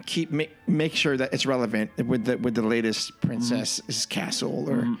make sure that it's relevant with the latest Princess's Castle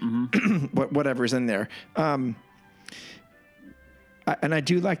or whatever's in there. And I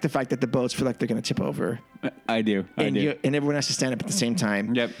do like the fact that the boats feel like they're going to tip over. I do. And everyone has to stand up at the same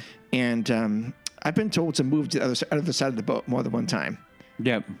time. Yep. And I've been told to move to the other side of the boat more than one time.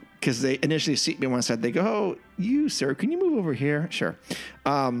 Yep. Because they initially seat me on one side. They go, "Oh, you, sir, can you move over here?" Sure.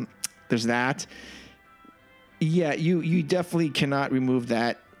 There's that. Yeah, you definitely cannot remove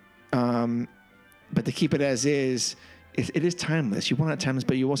that. But to keep it as is, it is timeless. You want it timeless,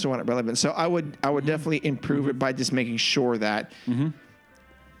 but you also want it relevant. So I would definitely improve it by just making sure that.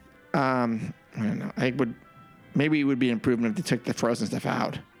 I don't know. I would Maybe it would be an improvement if they took the Frozen stuff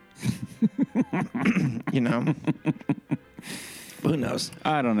out. You know? Who knows?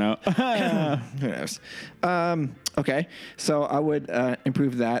 I don't know. Who knows? Okay, so I would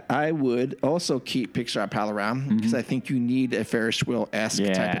improve that. I would also keep Pixar Pal around because I think you need a Ferris wheel-esque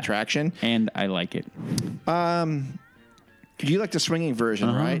type attraction. And I like it. You like the swinging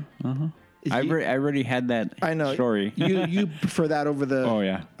version, right? I already had that I know. story. You prefer that over the... Oh,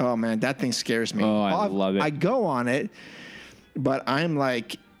 yeah. Oh, man, that thing scares me. Oh, I love it. I go on it, but I'm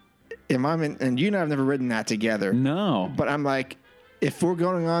like... If I'm in, and you and I have never ridden that together. No. But I'm like, if we're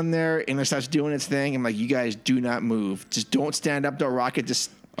going on there and it starts doing its thing, I'm like, you guys do not move. Just don't stand up, don't rock it.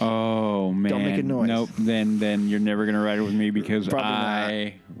 Just Oh, man. don't make a noise. Nope. Then you're never going to ride it with me because Probably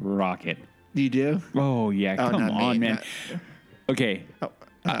I rock it. You do? Oh, yeah. Oh, Come not me, on, man. not- Okay. Oh,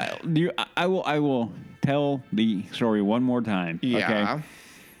 I will tell the story one more time. yeah. Okay.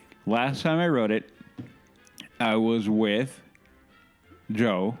 Last time I rode it, I was with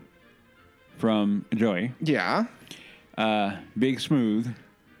Joe from Joey, Yeah. Big Smooth,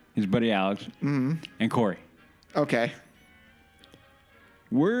 his buddy Alex, and Corey. Okay.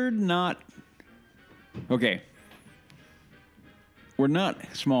 We're not okay. We're not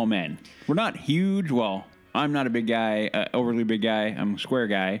small men. We're not huge. Well, I'm not a big guy, overly big guy. I'm a square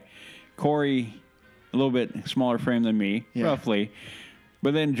guy. Corey, a little bit smaller frame than me, Yeah. roughly.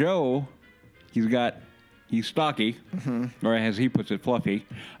 But then Joe, he's stocky, or as he puts it, fluffy.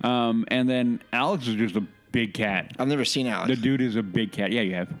 And then Alex is just a big cat. I've never seen Alex. The dude is a big cat. Yeah,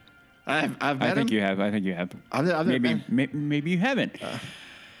 you have. I've met I think him. you have. I think you have. I've never Maybe you haven't.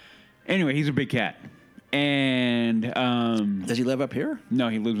 Anyway, he's a big cat. And Does he live up here? no,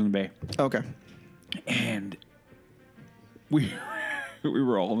 he lives in the Bay. Okay. And we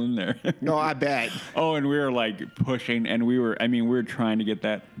were all in there. No, I bet. Oh, and we were like pushing, and we were trying to get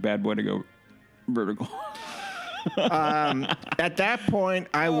that bad boy to go vertical. At that point,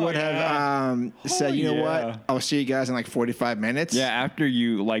 I would have said, you know yeah. what? I'll see you guys in like 45 minutes. Yeah, after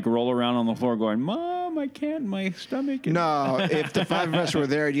you like roll around on the floor going, Mom, I can't, my stomach. Is... No, if the five of us were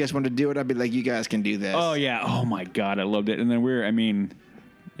there and you guys wanted to do it, I'd be like, you guys can do this. Oh, yeah. Oh, my God. I loved it. And then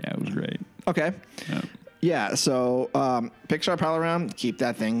yeah, it was great. Okay. Yeah. Yeah, so Pixar Pal Around, keep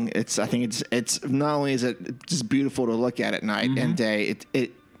that thing. I think it's not only is it just beautiful to look at night and day,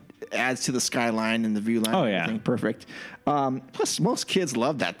 it adds to the skyline and the view line. Oh, and yeah. everything. Perfect. Plus, most kids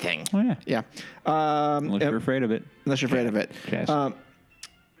love that thing. Oh, yeah. Yeah. Unless you're afraid of it. Unless you're afraid of it. Yes.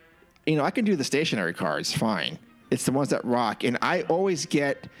 I can do the stationary cars fine. It's the ones that rock. And I always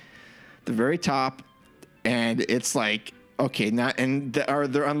get the very top, and it's like, okay, now,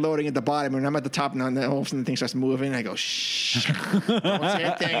 they're unloading at the bottom, and I'm at the top, and then all of a sudden the thing starts moving, and I go, shh, don't say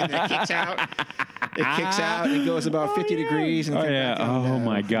anything, and then it kicks out. It kicks out, and it goes about 50 degrees. And Oh, comes yeah. back. Oh, no,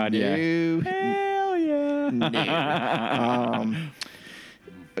 my God, yeah. no, Hell yeah. no.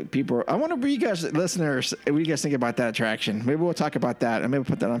 People, I wonder what you guys, listeners, what you guys think about that attraction. Maybe we'll talk about that, and maybe we'll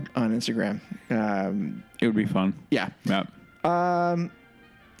put that on Instagram. It would be fun. Yeah. Yeah.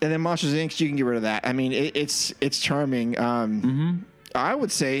 And then Monsters Inc. You can get rid of that. I mean, it's charming. I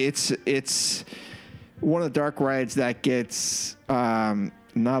would say it's one of the dark rides that gets not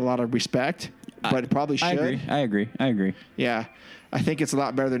a lot of respect, but it probably should. I agree. Yeah, I think it's a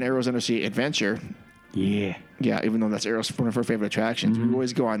lot better than Arrow's Undersea Adventure. Yeah. Yeah, even though that's Arrow's one of her favorite attractions, we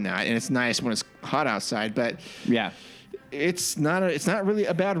always go on that, and it's nice when it's hot outside. But Yeah. it's not really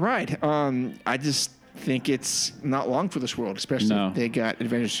a bad ride. I just think it's not long for this world, especially No. if they got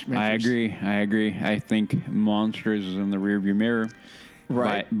Adventures. I agree. I think Monsters is in the rearview mirror,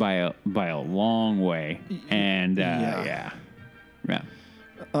 Right. By a long way, and Yeah. yeah.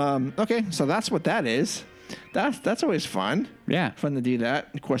 Okay, so that's what that is. That's always fun. Yeah. Fun to do that.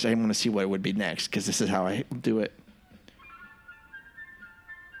 Of course, I want to see what it would be next because this is how I do it.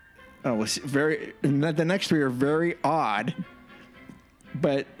 Oh, it's the next three are very odd,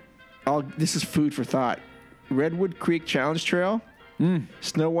 but this is food for thought. Redwood Creek Challenge Trail,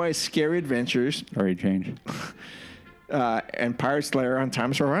 Snow White's Scary Adventures, Already changed. and Pirate's Lair on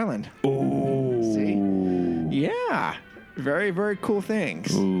Times Square Island. Oh. See? Yeah. Very, very cool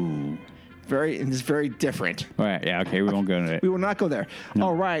things. Ooh. It's very different. All right. Yeah. Okay. We won't go into it. We will not go there.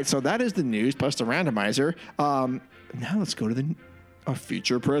 All right. So that is the news plus the randomizer. Now let's go to a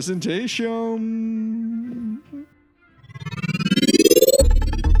feature presentation.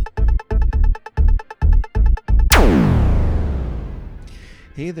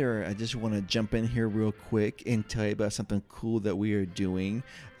 Hey there, I just want to jump in here real quick and tell you about something cool that we are doing.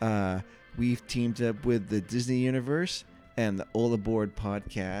 We've teamed up with the Disney Universe and the All Aboard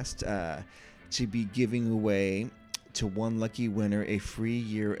podcast to be giving away to one lucky winner a free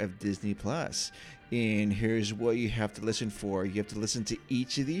year of Disney Plus. And here's what you have to listen for. You have to listen to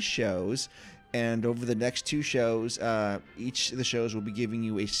each of these shows. And over the next 2 shows, each of the shows will be giving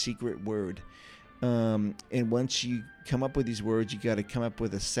you a secret word. And once you come up with these words, you got to come up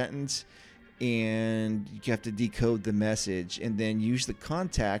with a sentence, and you have to decode the message, and then use the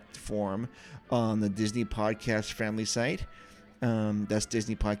contact form on the Disney Podcast Family site. That's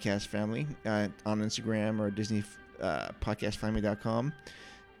Disney Podcast Family on Instagram or DisneyPodcastFamily.com,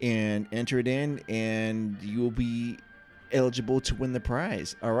 and enter it in, and you will be eligible to win the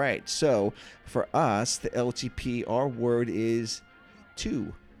prize. All right. So for us, the LTP, our word is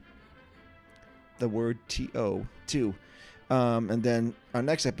 2. The word T-O, 2. And then our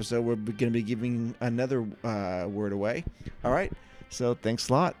next episode, we're going to be giving another word away. All right. So thanks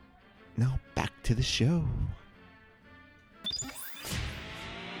a lot. Now back to the show.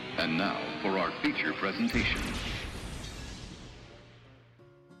 And now for our feature presentation.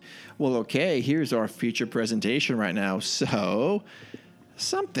 Well, okay, here's our feature presentation right now. So,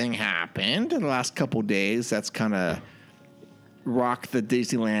 something happened in the last couple days that's kind of rocked the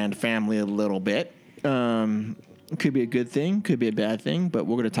Disneyland family a little bit. It could be a good thing, could be a bad thing, but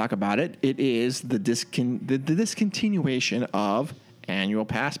we're going to talk about it. It is the discontinuation of annual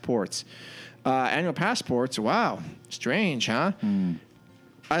passports. Annual passports, wow, strange, huh?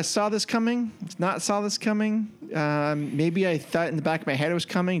 I saw this coming, not saw this coming. Maybe I thought in the back of my head it was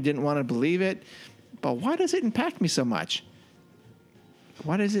coming, didn't want to believe it. But why does it impact me so much?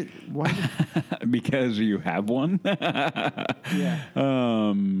 Why does it? Because you have one? Yeah.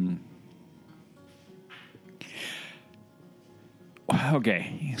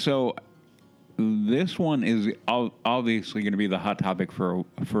 Okay, so this one is obviously going to be the hot topic for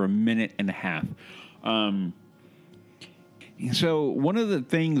a minute and a half. So one of the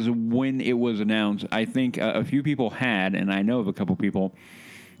things when it was announced, I think a few people had, and I know of a couple people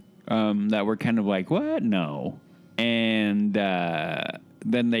that were kind of like, what? No. And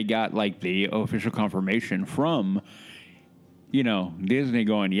then they got like the official confirmation from, Disney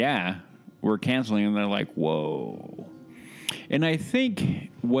going, yeah, we're canceling. And they're like, whoa. And I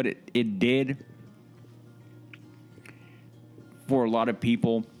think what it did for a lot of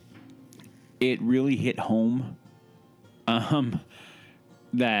people, it really hit home.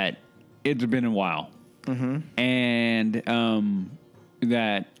 That it's been a while. Mm-hmm. And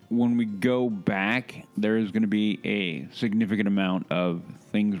that when we go back, there is going to be a significant amount of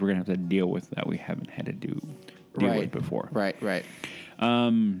things we're going to have to deal with that we haven't had to deal with before. Right.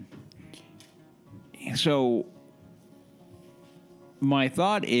 So my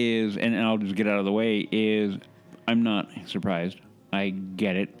thought is, and I'll just get out of the way, is I'm not surprised. I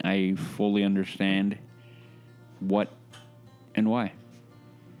get it. I fully understand what and why.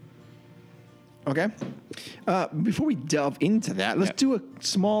 Okay. Before we delve into that, let's do a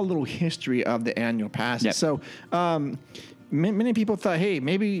small little history of the annual passes. Yep. So, many people thought, hey,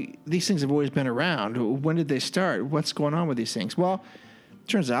 maybe these things have always been around. When did they start? What's going on with these things? Well,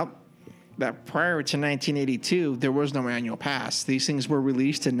 turns out that prior to 1982, there was no annual pass. These things were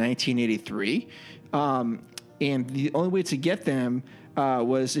released in 1983. And the only way to get them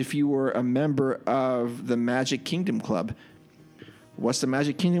was if you were a member of the Magic Kingdom Club. What's the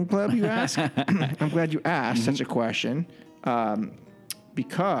Magic Kingdom Club, you ask? I'm glad you asked such a question,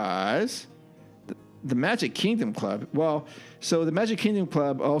 because the Magic Kingdom Club, so the Magic Kingdom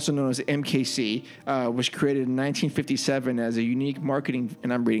Club, also known as MKC, was created in 1957 as a unique marketing,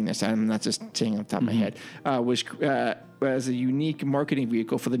 and I'm reading this, I'm not just saying on the top of my head, was as a unique marketing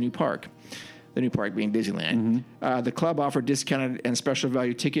vehicle for the new park. The new park being Disneyland. The club offered discounted and special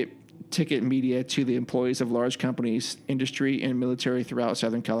value ticket media to the employees of large companies, industry, and military throughout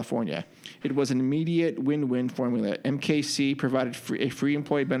Southern California. It was an immediate win-win formula. MKC provided a free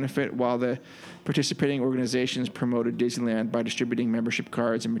employee benefit, while the participating organizations promoted Disneyland by distributing membership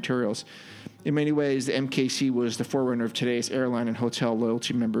cards and materials. In many ways, the MKC was the forerunner of today's airline and hotel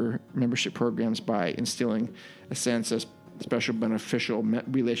loyalty membership programs by instilling a sense of special beneficial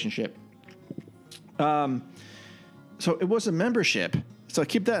relationship. So it was a membership. So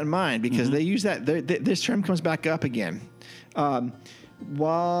keep that in mind, because they use that. This term comes back up again.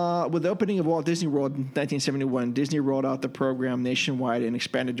 While with the opening of Walt Disney World in 1971, Disney rolled out the program nationwide and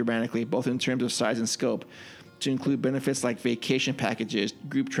expanded dramatically, both in terms of size and scope, to include benefits like vacation packages,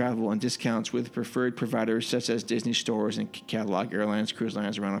 group travel, and discounts with preferred providers such as Disney stores and catalog airlines, cruise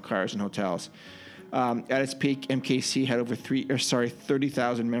lines, rental cars, and hotels. At its peak, MKC had over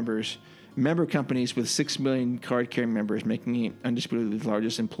 30,000 member companies with 6 million card-carrying members, making it undisputedly the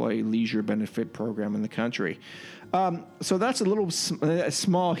largest employee leisure benefit program in the country. So that's a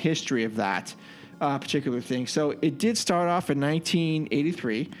small history of that particular thing. So it did start off in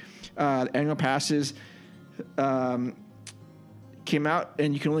 1983. Annual passes came out,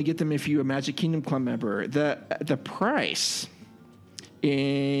 and you can only get them if you're a Magic Kingdom Club member. The price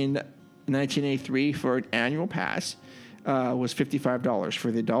in 1983 for an annual pass was $55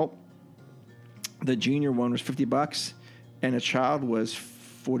 for the adult. The junior one was $50, and a child was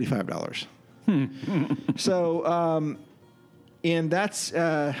 $45. So, and that's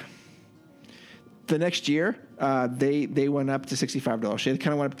the next year. They went up to $65. They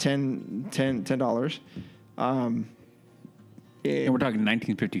kind of went up $10. And we're talking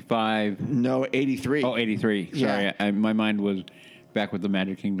 1955. No, 83. Oh, 83. Sorry, Yeah. my mind was back with the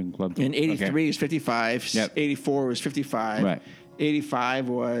Magic Kingdom Club. And 83 Okay. is 55. Yep. 84 was 55. Right. 85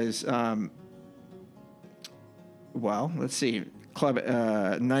 was, well, let's see, club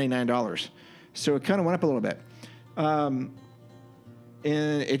 $99. So it kind of went up a little bit. And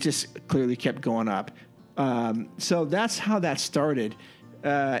it just clearly kept going up. So that's how that started.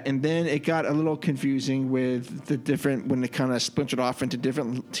 And then it got a little confusing with the different, when it kind of splintered off into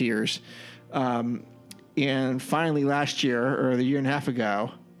different tiers. And finally last year, or the year and a half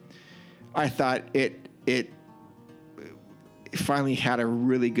ago, I thought it finally had a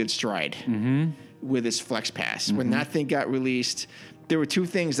really good stride with its Flex Pass. When that thing got released, there were two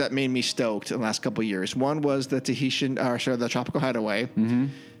things that made me stoked in the last couple of years. One was the the Tropical Hideaway.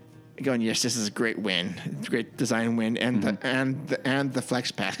 Going, yes, this is a great win, it's a great design win, and the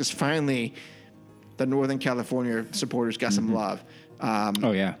Flex Pass, because finally the Northern California supporters got some love.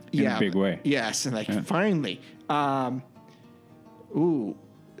 Oh yeah, in a big way. Yes, and finally. So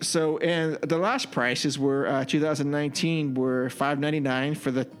and the last prices were 2019 were $5.99 for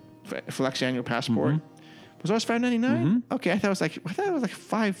the Flex Annual Passport. Was that $5.99? Okay, I thought it was like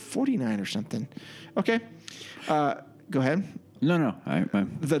 $5.49 or something. Okay, go ahead. No.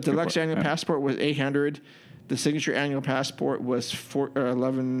 The Deluxe Annual Passport was $800. The Signature Annual Passport was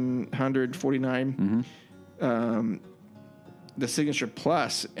 $1,149. The Signature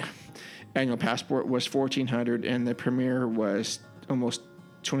Plus Annual Passport was $1,400, and the Premier was almost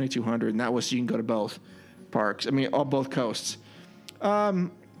 $2,200, and that was so you can go to both parks. I mean, both coasts. So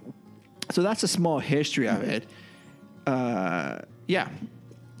that's a small history of it. Yeah.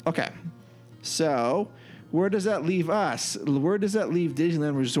 Okay. So where does that leave us? Where does that leave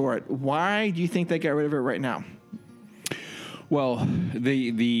Disneyland Resort? Why do you think they got rid of it right now? Well,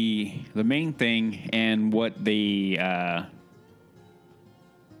 the main thing and what they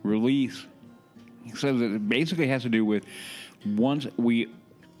release says it basically has to do with once we.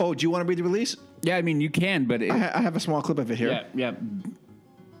 Oh, do you want to read the release? Yeah, I mean you can, but I have a small clip of it here. Yeah.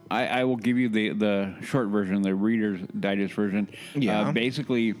 I will give you the short version, the Reader's Digest version. Yeah.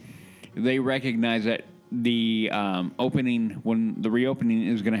 Basically, they recognize that the when the reopening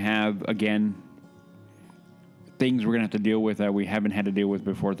is going to have, again, things we're going to have to deal with that we haven't had to deal with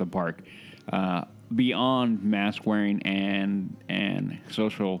before at the park. Beyond mask wearing and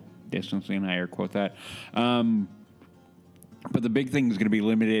social distancing, I air quote that. But the big thing is going to be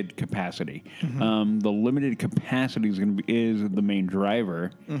limited capacity. The limited capacity is the main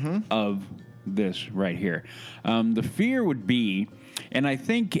driver of this right here. The fear would be, and I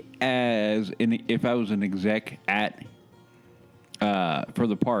think if I was an exec at for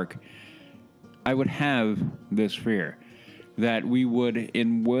the park, I would have this fear that we would,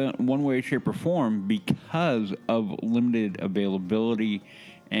 in one way, shape, or form, because of limited availability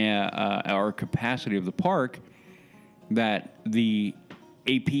or capacity of the park, that the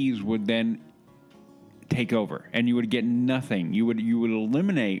APs would then take over, and you would get nothing. You would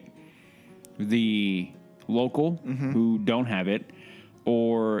eliminate the local who don't have it,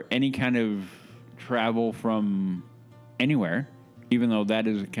 or any kind of travel from anywhere, even though that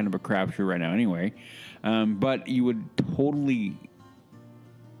is kind of a crapshoot right now anyway. But you would totally,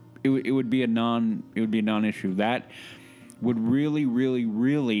 it would be a non-issue. That would really, really,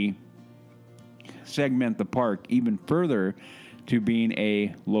 really segment the park even further to being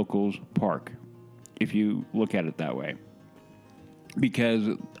a locals park, if you look at it that way. Because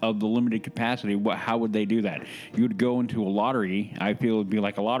of the limited capacity, how would they do that? You would go into a lottery. I feel it would be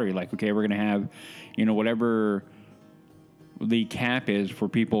like a lottery. Like, okay, we're going to have, whatever the cap is for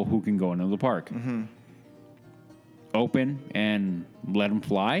people who can go into the park. Open and let them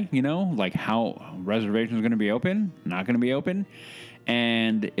fly, like how reservation is going to be open, not going to be open.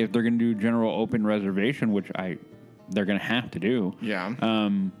 And if they're going to do general open reservation, which they're going to have to do,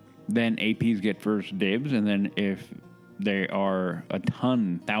 then APs get first dibs. And then if they are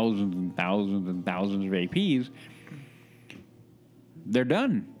thousands and thousands and thousands of APs, they're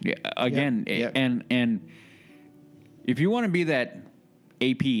done. Again, and if you want to be that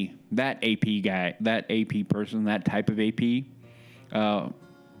AP guy, that AP person, that type of AP,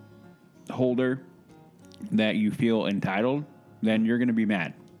 holder that you feel entitled, then you're going to be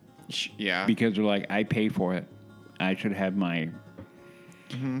mad. Yeah. Because they're like, I pay for it. I should have my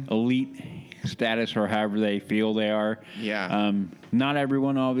elite status or however they feel they are. Yeah. Not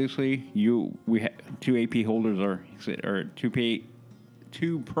everyone, obviously. We two AP holders or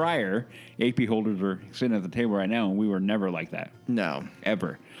two prior AP holders are sitting at the table right now, and we were never like that. No.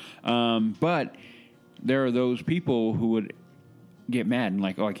 Ever. But there are those people who would get mad and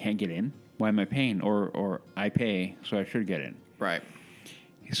like, oh, I can't get in. Why am I paying? Or I pay, so I should get in. Right.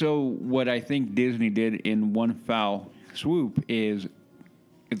 So what I think Disney did in one foul swoop is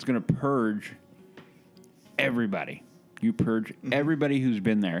it's going to purge everybody. You purge everybody who's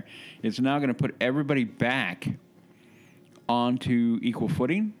been there. It's now going to put everybody back onto equal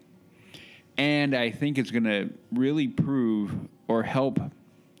footing. And I think it's going to really prove or help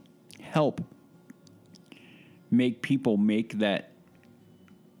make people make that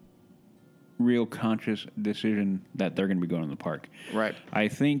real conscious decision that they're going to be going to the park. Right. I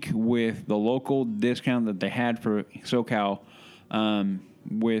think with the local discount that they had for SoCal,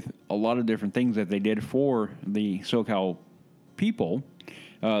 with a lot of different things that they did for the SoCal people,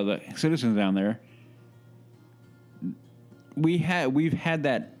 the citizens down there, we've had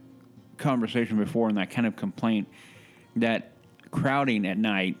that conversation before and that kind of complaint that crowding at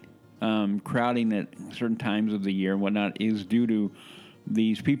night, crowding at certain times of the year and whatnot is due to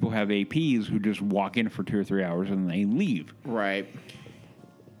these people have APs who just walk in for 2 or 3 hours and they leave. Right.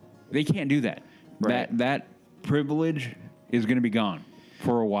 They can't do that. Right. That privilege is going to be gone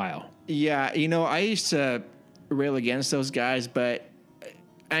for a while. Yeah, I used to rail against those guys, but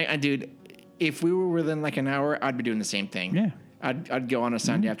dude, if we were within like an hour, I'd be doing the same thing. Yeah. I'd go on a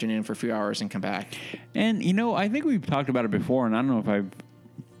Sunday afternoon for a few hours and come back. And, I think we've talked about it before, and I don't know if I've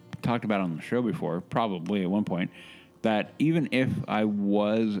talked about it on the show before, probably at one point, that even if I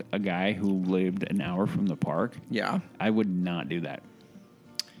was a guy who lived an hour from the park, yeah, I would not do that.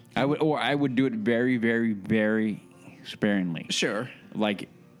 I would do it very, very, very sparingly. Sure. Like,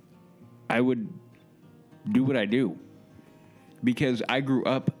 I would do what I do because I grew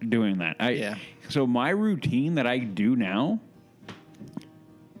up doing that. Yeah. So my routine that I do now,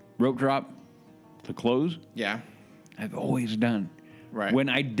 rope drop to close, yeah, I've always done. Right. When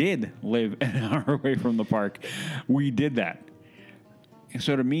I did live an hour away from the park, we did that.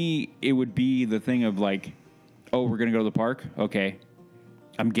 So to me, it would be the thing of like, oh, we're going to go to the park? Okay.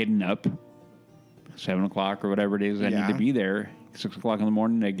 I'm getting up 7 o'clock or whatever it is. I need to be there 6 o'clock in the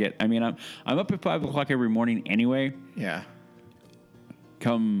morning I'm up at 5 o'clock every morning anyway. Yeah.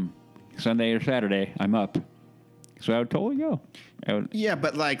 Come Sunday or Saturday, I'm up. So I would totally go. Yeah,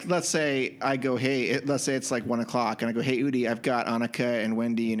 but like, let's say I go, let's say it's like 1 o'clock, and I go, hey, Udi, I've got Annika and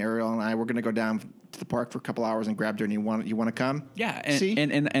Wendy and Ariel and we're going to go down to the park for a couple hours and grab dinner. You want to come? Yeah,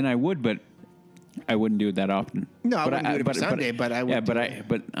 and I would, but I wouldn't do it that often. No, I wouldn't do it every Sunday, but I would. Yeah,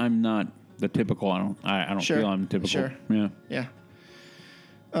 but I'm not the typical. I don't feel I'm typical. Sure. Yeah.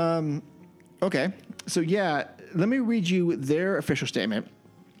 Okay. So yeah, let me read you their official statement.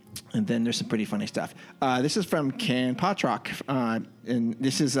 And then there's some pretty funny stuff. This is from Ken Potrock, and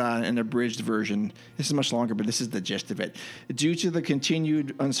this is an abridged version. This is much longer, but this is the gist of it. Due to the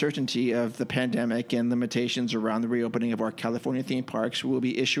continued uncertainty of the pandemic and limitations around the reopening of our California theme parks, we will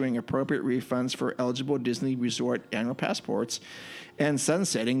be issuing appropriate refunds for eligible Disney Resort annual passports and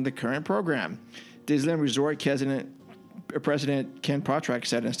sunsetting the current program. Disneyland Resort President Ken Potrock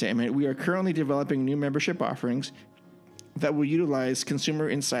said in a statement, "We are currently developing new membership offerings that will utilize consumer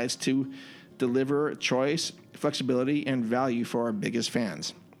insights to deliver choice, flexibility, and value for our biggest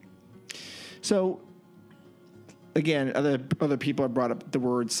fans." So, again, other people have brought up the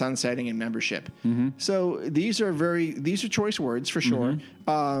word sunsetting and membership. Mm-hmm. So these are choice words for sure.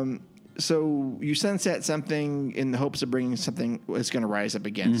 Mm-hmm. So you sunset something in the hopes of bringing something that's going to rise up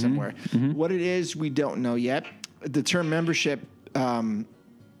again somewhere. Mm-hmm. What it is, we don't know yet. The term membership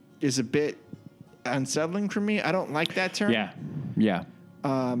is a bit unsettling for me. I don't like that term. Yeah.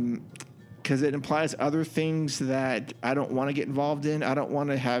 Because it implies other things that I don't want to get involved in. I don't want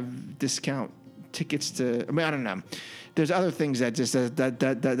to have discount tickets to. I don't know. There's other things that just that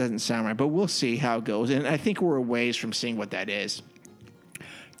doesn't sound right. But we'll see how it goes. And I think we're a ways from seeing what that is.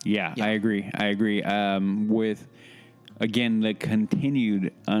 Yeah. I agree. With again the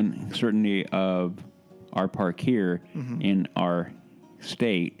continued uncertainty of our park here in our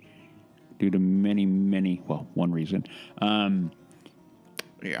state. Due to one reason,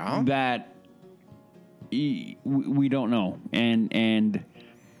 that we don't know, and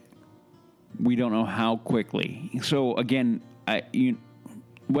we don't know how quickly. So again,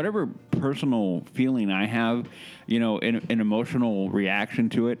 whatever personal feeling I have, an emotional reaction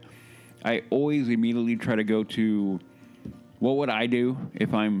to it, I always immediately try to go to what would I do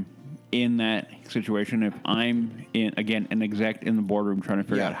if I'm in that situation, if I'm in, again, an exec in the boardroom trying to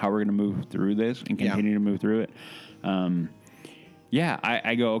figure out how we're going to move through this and continue to move through it.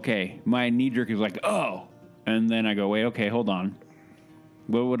 I go, okay, my knee jerk is like, oh, and then I go, wait, okay, hold on.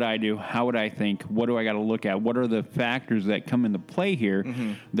 What would I do? How would I think? What do I got to look at? What are the factors that come into play here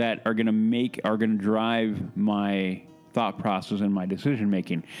that are going to drive my thought process and my decision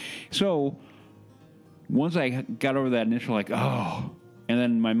making? So once I got over that initial like, oh, and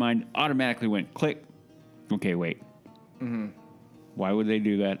then my mind automatically went click. Okay, wait. Why would they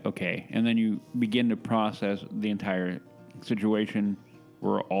do that? Okay. And then you begin to process the entire situation.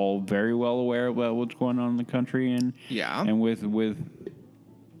 We're all very well aware about what's going on in the country and with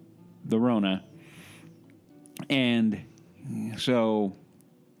the Rona. And so,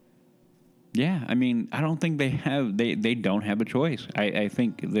 yeah, I mean, I don't think they don't have a choice. I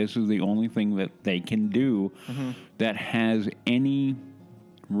think this is the only thing that they can do that has any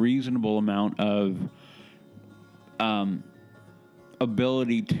reasonable amount of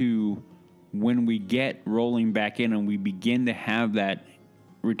ability to, when we get rolling back in and we begin to have that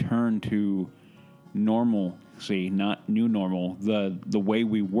return to normalcy, not new normal, the way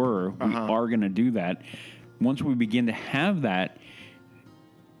we were, we are going to do that. Once we begin to have that,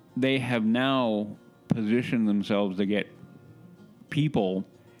 they have now positioned themselves to get people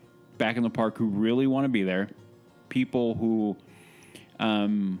back in the park who really want to be there, people who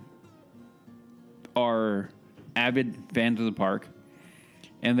are avid fans of the park,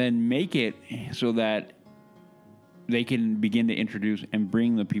 and then make it so that they can begin to introduce and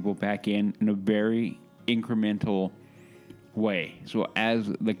bring the people back in a very incremental way. So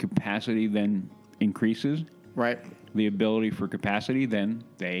as the capacity then increases, the ability for capacity, then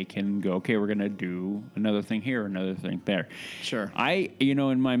they can go, okay, we're going to do another thing here, another thing there. Sure.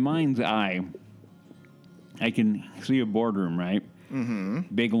 In my mind's eye, I can see a boardroom, right?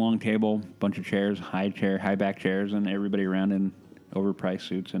 Big long table, bunch of chairs, high back chairs, and everybody around in overpriced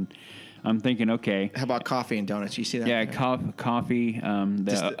suits. And I'm thinking, okay. How about coffee and donuts? You see that? Yeah, coffee.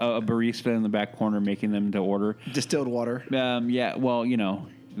 A barista in the back corner making them to order. Distilled water. Yeah, well,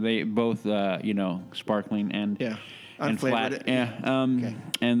 they both, sparkling and unflavored. Flat. Yeah. Okay.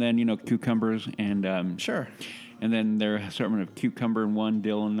 And then, cucumbers and sure. And then their assortment of cucumber in one,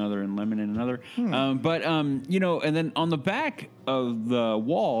 dill in another, and lemon in another. And then on the back of the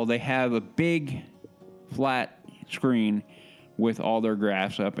wall, they have a big flat screen with all their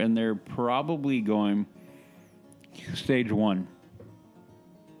graphs up, and they're probably going stage 1.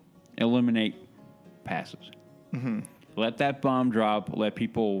 Eliminate passes. Let that bomb drop. Let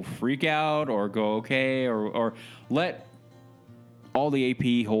people freak out or go okay, or let all the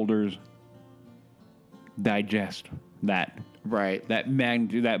AP holders digest that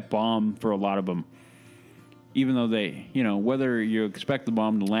magnitude, that bomb for a lot of them. Even though they, whether you expect the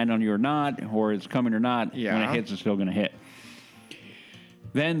bomb to land on you or not, or it's coming or not, when it hits, it's still going to hit.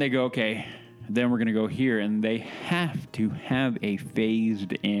 Then they go, okay, then we're going to go here, and they have to have a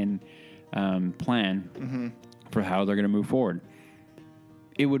phased in plan for how they're going to move forward.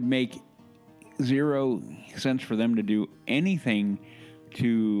 It would make zero sense for them to do anything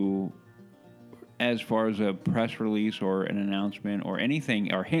as far as a press release or an announcement or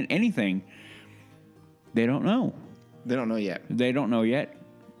anything or hint anything. They don't know. They don't know yet.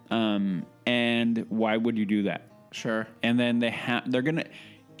 And why would you do that? Sure. And then they're going to,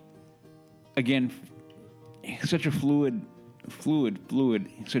 again, such a fluid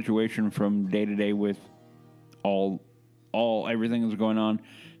situation from day to day with everything that's going on,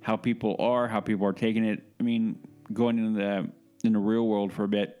 how people are taking it. I mean, going in the real world for a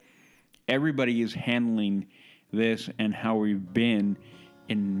bit, everybody is handling this and how we've been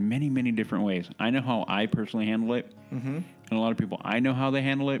in many, many different ways. I know how I personally handle it, and a lot of people I know how they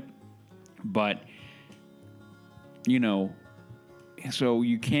handle it, but so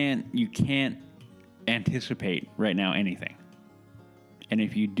you can't anticipate right now anything, and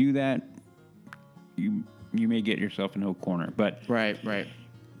if you do that, you may get yourself into a corner. But right.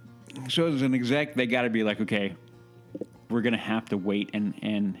 So as an exec, they got to be like, okay, we're going to have to wait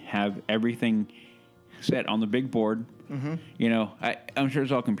and have everything set on the big board. I'm sure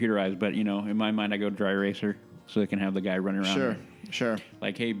it's all computerized, but, in my mind, I go dry eraser so they can have the guy running around. Sure.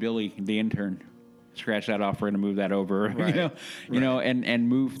 Like, hey, Billy, the intern, scratch that off. We're going to move that over, right. And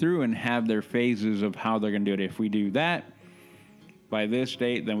move through and have their phases of how they're going to do it. If we do that by this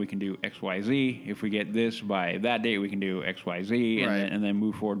date, then we can do X, Y, Z. If we get this by that date, we can do X, Y, Z, and then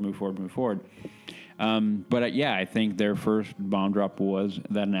move forward. But I think their first bomb drop was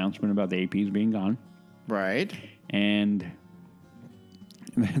that announcement about the APs being gone. Right. And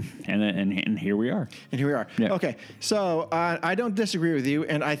and here we are. And here we are. Yeah. Okay, so I don't disagree with you,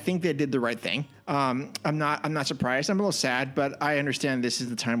 and I think they did the right thing. I'm not surprised. I'm a little sad, but I understand this is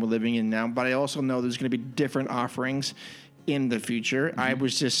the time we're living in now. But I also know there's going to be different offerings in the future. I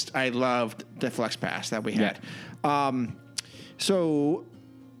loved the Flex Pass that we had. So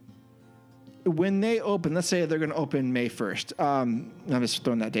when they open, let's say they're going to open May 1st. I'm just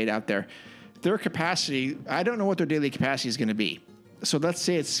throwing that date out there. Their capacity, I don't know what their daily capacity is going to be. So let's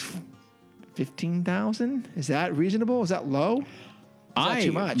say it's 15,000. Is that reasonable? Is that low? Is that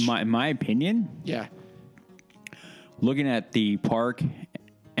too much? My opinion, Yeah. looking at the park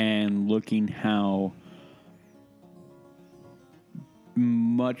and looking how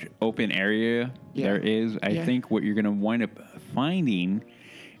much open area there is, I think what you're going to wind up finding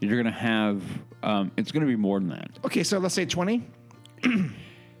is you're going to have, it's going to be more than that. Okay, so let's say 20.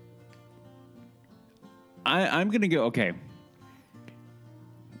 I'm going to go, okay.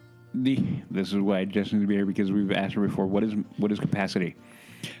 This is why Justin to be here, because we've asked her before, what is capacity?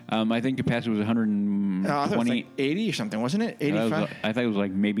 I think capacity was 120. I thought it was like 80 or something, wasn't it? 85? I thought it was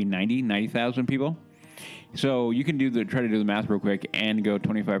like maybe 90,000 people. So you can try to do the math real quick and go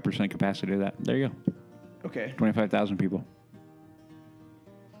 25% capacity to that. There you go. Okay. 25,000 people.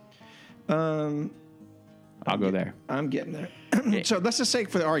 I'll go there. I'm getting there. So let's just say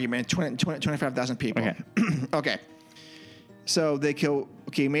for the argument, 25,000 people. Okay. Okay. So they kill.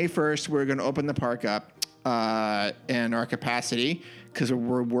 Okay, May 1st, we're going to open the park up, and our capacity, because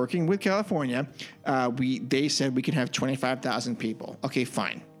we're working with California, they said we can have 25,000 people. Okay,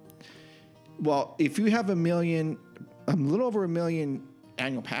 fine. Well, if you have a little over a million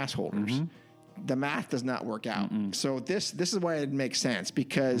annual pass holders, the math does not work out. So this is why it makes sense,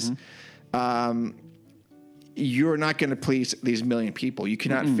 because you're not going to please these million people. You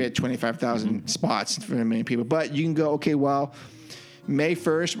cannot fit 25,000 spots for a million people. But you can go, okay, well, May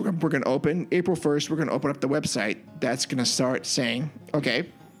 1st, we're going to open. April 1st, we're going to open up the website. That's going to start saying, okay,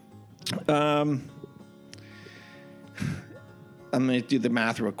 I'm going to do the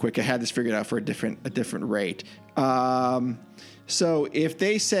math real quick. I had this figured out for a different rate. So if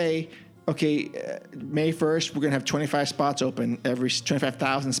they say, okay, May 1st, we're going to have 25 spots open,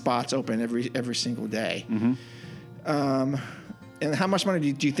 25,000 spots open every single day. And how much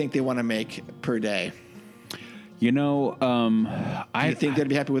money do you think they want to make per day? You know, You think they'd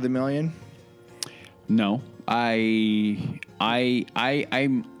be happy with $1 million? No, I'm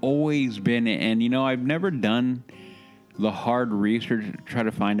always been, and you know, I've never done the hard research to try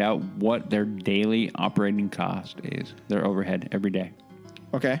to find out what their daily operating cost is, their overhead every day.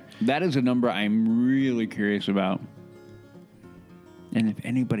 Okay. That is a number I'm really curious about. And if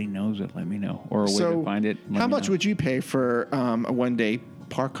anybody knows it, let me know. Or a way to find it. How much would you pay for a one-day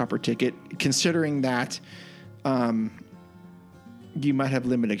park hopper ticket, considering that you might have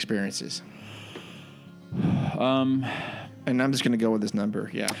limited experiences? And I'm just going to go with this number.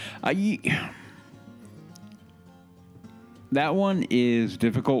 Yeah. That one is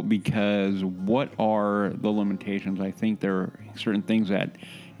difficult because what are the limitations? I think there are certain things that,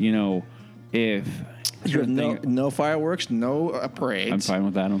 you know, if no fireworks, no parades. I'm fine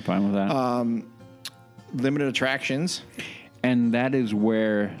with that. Limited attractions. And that is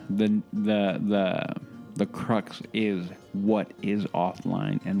where the crux is, what is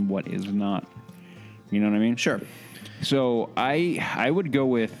offline and what is not. You know what I mean? Sure. So I would go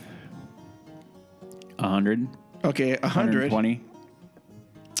with 100. Okay, 100. 120.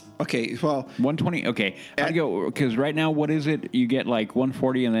 Okay, well, 120. Okay, I'd go because right now, what is it? You get like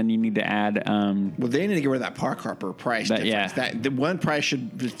 140, and then you need to add. Well, they need to get rid of that park hopper price difference. Yeah. The one price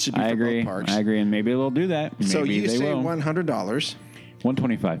should be for both parks. I agree, and maybe they'll do that. Maybe so you they say will. $100.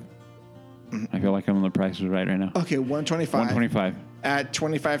 125. I feel like I'm on the prices right now. Okay, 125. 125 at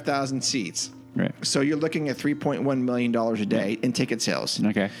 25,000 seats. Right. So you're looking at $3.1 million a day in ticket sales.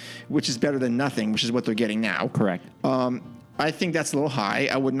 Okay. Which is better than nothing, which is what they're getting now. Correct. I think that's a little high.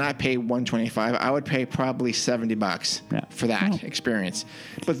 I would not pay $125. I would pay probably $70 for that experience.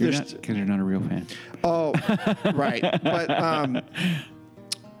 But because you're not a real fan. Oh, right. But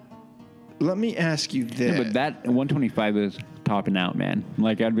let me ask you this. Yeah, but that 125 is topping out, man.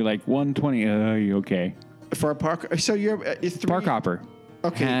 Like I'd be like 120. You okay? For a park, so you're park hopper.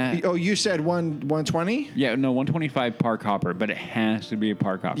 Okay. You said 120? Yeah, no, 125 park hopper, but it has to be a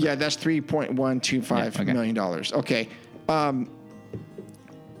park hopper. Yeah, that's $3.125 million. Okay.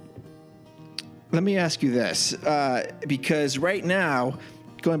 Let me ask you this, because right now,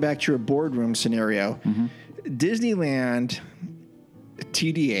 going back to your boardroom scenario, Disneyland,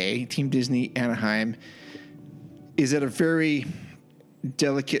 TDA, Team Disney Anaheim, is at a very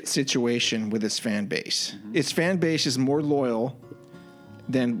delicate situation with its fan base. Its fan base is more loyal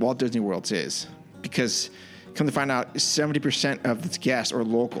than Walt Disney World's is, because come to find out, 70% of its guests are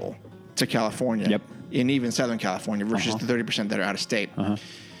local to California, Yep. and even Southern California, versus the 30% that are out of state.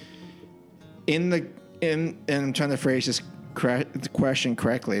 And I'm trying to phrase this the question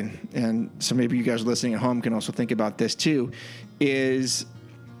correctly, and so maybe you guys listening at home can also think about this too, is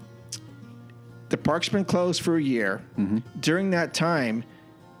the park's been closed for a year. During that time,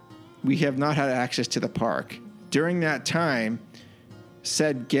 we have not had access to the park. During that time,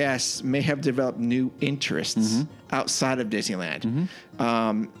 said guests may have developed new interests outside of Disneyland.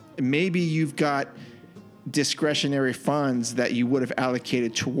 Maybe you've got discretionary funds that you would have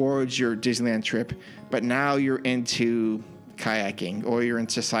allocated towards your Disneyland trip, but now you're into kayaking, or you're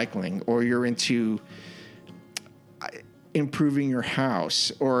into cycling, or you're into improving your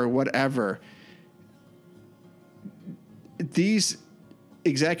house, or whatever. These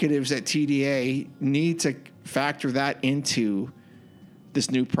executives at TDA need to factor that into this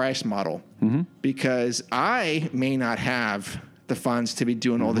new price model, because I may not have the funds to be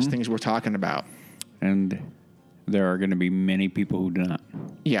doing all these things we're talking about. And there are going to be many people who do not.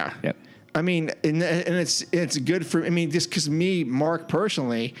 Yeah. Yep. I mean, and it's good for, I mean, just because me, Mark,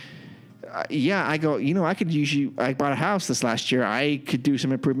 personally, I go, I bought a house this last year. I could do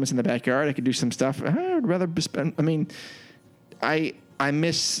some improvements in the backyard. I could do some stuff. I'd rather spend, I mean, I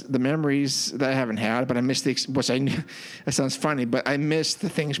miss the memories that I haven't had, but I miss that sounds funny, but I miss the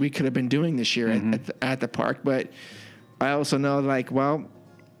things we could have been doing this year at the park. But I also know,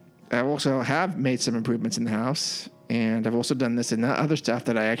 I also have made some improvements in the house, and I've also done this and that other stuff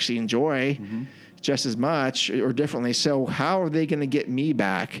that I actually enjoy just as much or differently. So how are they going to get me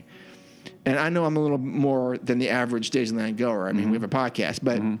back? And I know I'm a little more than the average Disneyland goer. I mean, we have a podcast,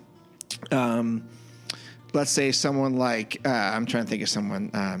 but let's say someone like, I'm trying to think of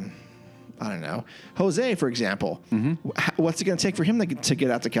someone, I don't know, Jose, for example. What's it going to take for him to get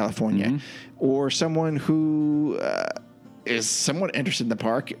out to California? Or someone who is somewhat interested in the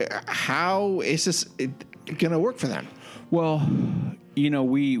park. How is this going to work for them? Well,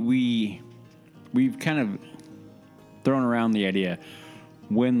 we've kind of thrown around the idea,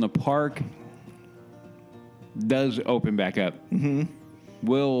 when the park does open back up,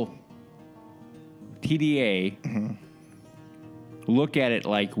 will TDA look at it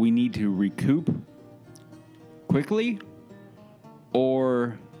like we need to recoup quickly,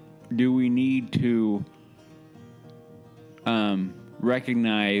 or do we need to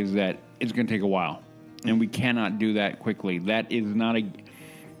recognize that it's going to take a while and we cannot do that quickly? That is not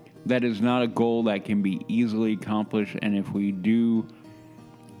a goal that can be easily accomplished, and if we do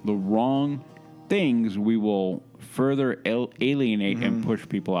the wrong things, we will further alienate and push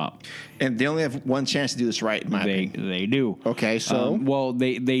people out. And they only have one chance to do this right, in my opinion. They do. Okay, so? Well,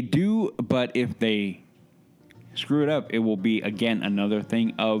 they do, but if they screw it up, it will be, again, another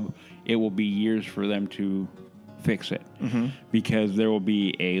thing of, it will be years for them to fix it. Because there will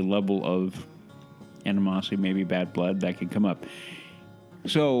be a level of animosity, maybe bad blood, that could come up.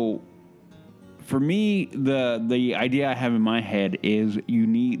 So, for me, the idea I have in my head is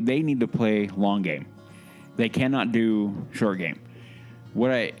they need to play long game. They cannot do short game.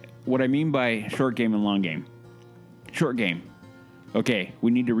 What I mean by short game and long game. Short game. Okay,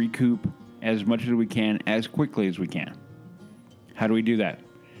 we need to recoup as much as we can as quickly as we can. How do we do that?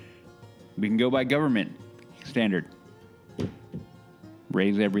 We can go by government standard.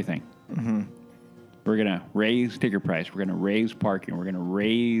 Raise everything. We're going to raise ticket price. We're going to raise parking. We're going to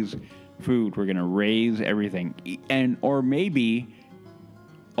raise food. We're going to raise everything. Or maybe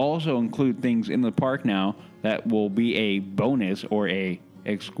also include things in the park now that will be a bonus or a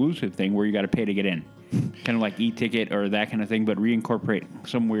exclusive thing where you got to pay to get in. Kind of like e-ticket or that kind of thing, but reincorporate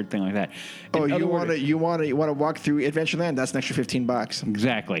some weird thing like that. You want to walk through Adventureland? That's an extra $15.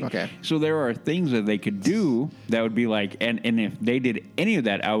 Exactly. Okay. So there are things that they could do that would be like, and if they did any of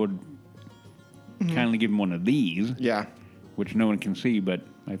that, I would kindly give them one of these. Yeah. Which no one can see, but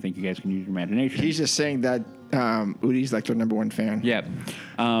I think you guys can use your imagination. He's just saying that Udi's like their number one fan. Yeah.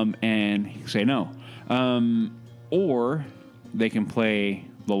 And he can say no. Or they can play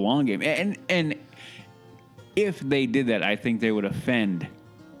the long game. And if they did that, I think they would offend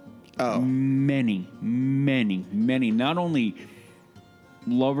many, not only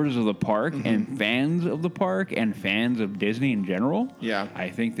lovers of the park and fans of the park and fans of Disney in general. Yeah. I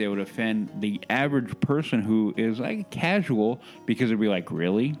think they would offend the average person who is like casual, because it'd be like,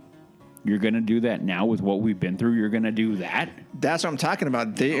 really? You're going to do that now with what we've been through? You're going to do that? That's what I'm talking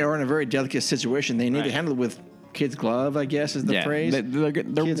about. They are in a very delicate situation. They need to handle it with kid's glove, I guess, is the phrase. They're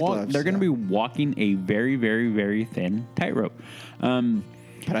going to be walking a very, very, very thin tightrope.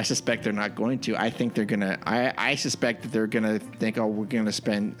 But I suspect they're not going to. I think they're gonna. I suspect that they're gonna think, oh, we're gonna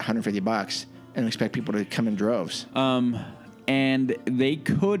spend $150 and expect people to come in droves. And they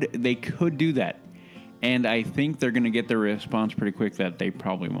could do that, and I think they're going to get the response pretty quick that they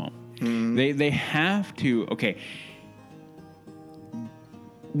probably won't. They have to. Okay.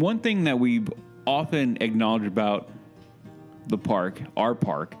 One thing that we've often acknowledged about the park, our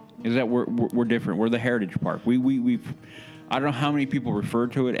park, is that we're different. We're the heritage park. We've I don't know how many people refer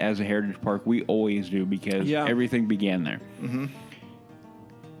to it as a heritage park. We always do because everything began there. Mm-hmm.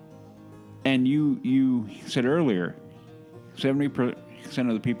 And you said earlier, 70%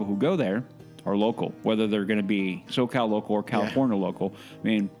 of the people who go there are local, whether they're going to be SoCal local or California local. I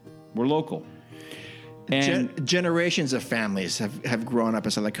mean, we're local. And generations of families have grown up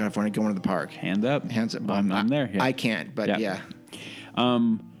in Southern California going to the park. Hands up. Well, I'm there. Yeah. I can't, but yeah.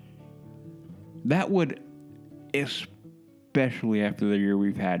 That would, especially after the year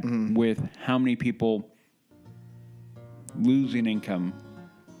we've had, with how many people losing income.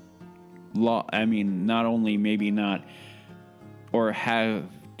 I mean, not only maybe not, or have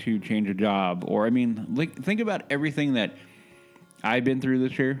to change a job, or I mean, like think about everything that I've been through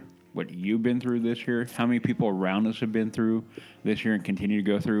this year, what you've been through this year, how many people around us have been through this year and continue to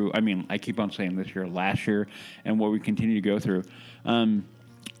go through. I mean, I keep on saying this year, last year, and what we continue to go through.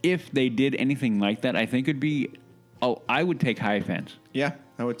 If they did anything like that, I think it'd be, I would take high offense. Yeah,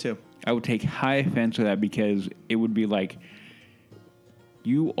 I would too. I would take high offense to that because it would be like,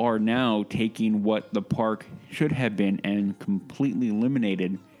 you are now taking what the park should have been and completely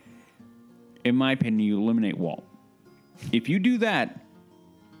eliminated. In my opinion, you eliminate Walt. If you do that,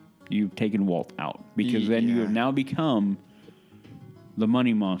 you've taken Walt out because then you have now become the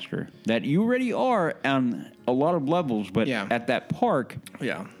money monster that you already are on a lot of levels. But at that park,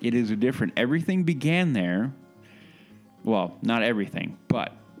 it is different. Everything began there. Well, not everything,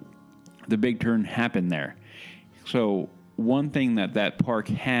 but the big turn happened there. So one thing that park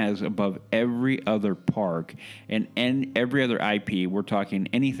has above every other park and every other IP, we're talking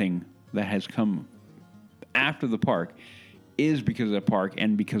anything that has come after the park, is because of the park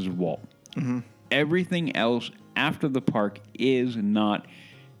and because of Walt. Mm-hmm. Everything else after the park is not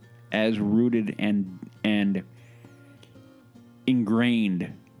as rooted and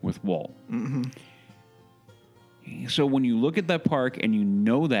ingrained with Walt. Mm-hmm. So when you look at that park and you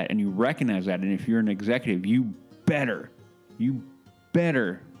know that and you recognize that, and if you're an executive, you better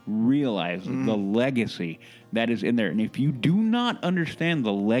realize the legacy that is in there. And if you do not understand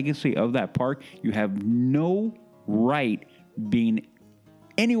the legacy of that park, you have no right being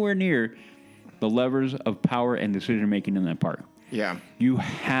anywhere near the levers of power and decision making in that park. Yeah. You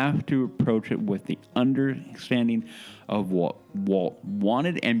have to approach it with the understanding of what Walt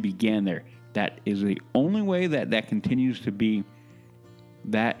wanted and began there. That is the only way that continues to be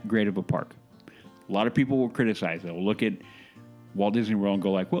that great of a park. A lot of people will criticize. They'll look at Walt Disney World and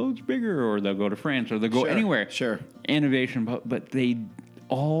go like, well, it's bigger, or they'll go to France, or they'll go anywhere. Sure. Innovation, but they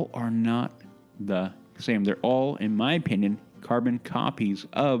all are not the same. They're all, in my opinion, carbon copies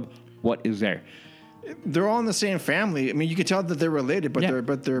of what is there. They're all in the same family. I mean, you can tell that they're related, but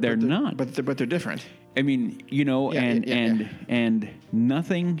they're not. But they're different. I mean, you know, and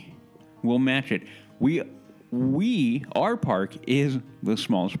nothing will match it. Our park is the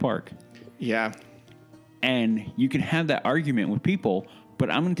smallest park. Yeah. And you can have that argument with people,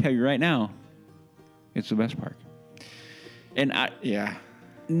 but I'm going to tell you right now, it's the best park. And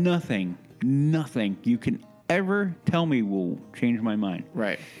nothing you can ever tell me will change my mind.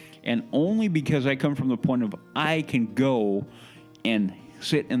 Right. And only because I come from the point of I can go and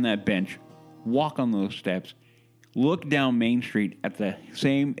sit in that bench, walk on those steps, look down Main Street at the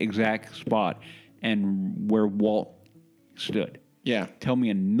same exact spot and where Walt stood. Yeah. Tell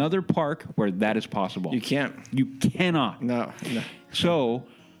me another park where that is possible. You can't. You cannot. No. So,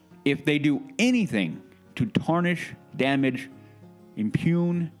 if they do anything to tarnish, damage,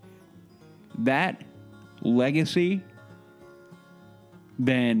 impugn that legacy,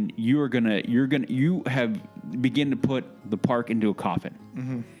 then you have begin to put the park into a coffin.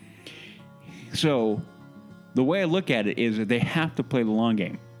 Mm-hmm. So, the way I look at it is that they have to play the long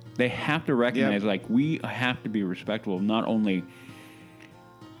game. They have to recognize, like, we have to be respectful of not only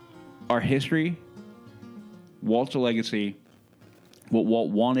our history, Walt's legacy, what Walt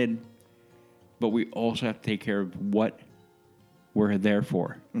wanted, but we also have to take care of what we're there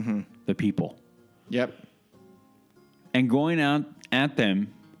for, the people. Yep. And going out at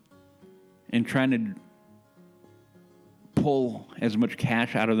them and trying to pull as much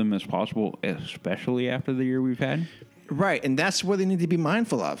cash out of them as possible, especially after the year we've had. Right, and that's what they need to be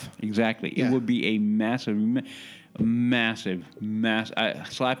mindful of. Exactly. Yeah. It would be a massive... massive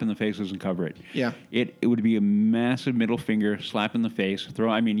slap in the face doesn't cover it. Yeah. It would be a massive middle finger slap in the face.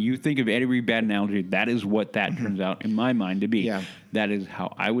 You think of every bad analogy, that is what that turns out in my mind to be. Yeah. That is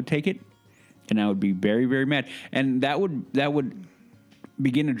how I would take it, and I would be very, very mad. And that would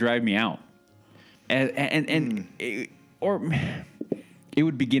begin to drive me out. It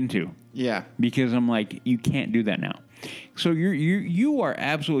would begin to. Yeah. Because I'm like, you can't do that now. So you are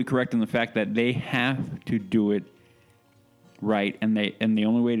absolutely correct in the fact that they have to do it right, and the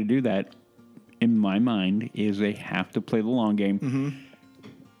only way to do that, in my mind, is they have to play the long game,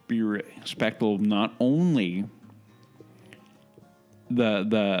 be respectful of not only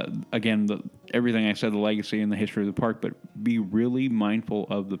the everything I said, the legacy and the history of the park, but be really mindful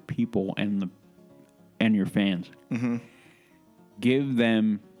of the people and your fans. Give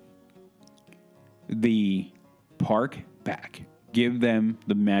them the park back. Give them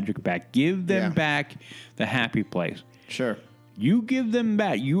the magic back. Give them back the happy place. Sure. You give them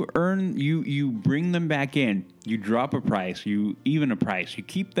back. You bring them back in. You drop a price. You even a price. You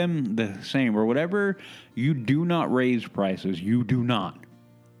keep them the same or whatever. You do not raise prices. You do not.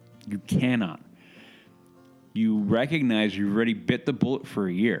 You cannot. You recognize you've already bit the bullet for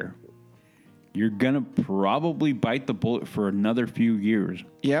a year. You're going to probably bite the bullet for another few years.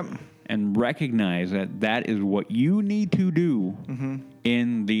 Yep. And recognize that is what you need to do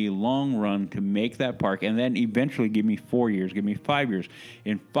in the long run to make that park. And then eventually give me 4 years, give me 5 years.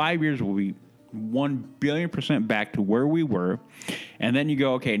 In 5 years, we'll be 1 billion% back to where we were. And then you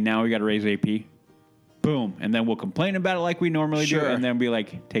go, okay, now we got to raise AP. Boom. And then we'll complain about it like we normally do. And then be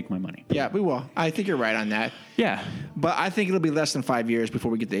like, take my money. Yeah, we will. I think you're right on that. Yeah. But I think it'll be less than 5 years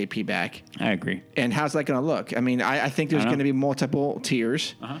before we get the AP back. I agree. And how's that going to look? I mean, I think there's going to be multiple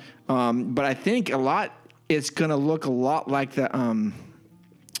tiers. But I think it's going to look a lot like the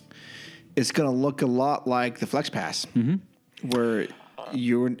Flex Pass, where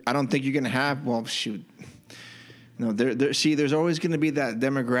I don't think you're going to have. Well, shoot. No, there's always going to be that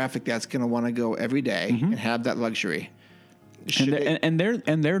demographic that's going to want to go every day and have that luxury. And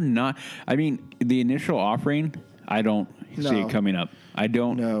they're not. I mean, the initial offering, I don't see it coming up. I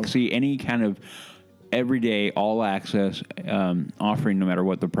don't see any kind of everyday all access offering, no matter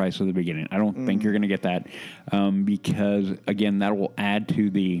what the price of the beginning. I don't think you're going to get that because again, that will add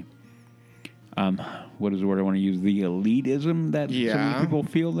to the what is the word I want to use? The elitism that some of the people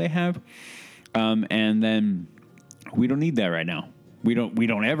feel they have, and then. We don't need that right now. We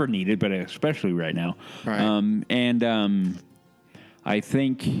don't ever need it, but especially right now. Right. I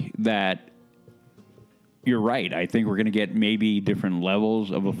think that you're right. I think we're going to get maybe different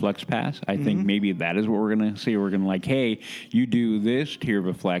levels of a Flex Pass. I think maybe that is what we're going to see. We're going to like, hey, you do this tier of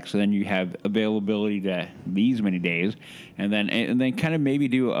a Flex, and then you have availability to these many days, and then kind of maybe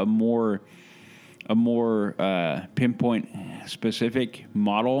do a more pinpoint specific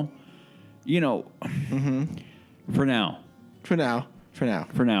model. For now.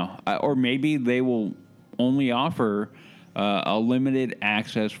 Or maybe they will only offer a limited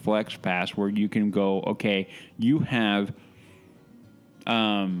access Flex Pass where you can go, okay, you have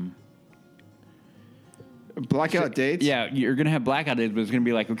blackout dates. Yeah, you're going to have blackout dates, but it's going to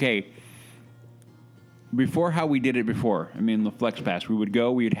be like, okay, before how we did it before. I mean, the Flex Pass,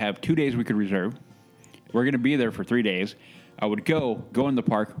 we'd have 2 days we could reserve. We're going to be there for 3 days. I would go in the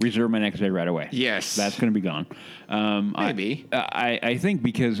park, reserve my next day right away. Yes. That's going to be gone. Maybe. I think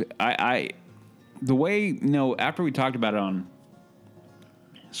because the way, after we talked about it on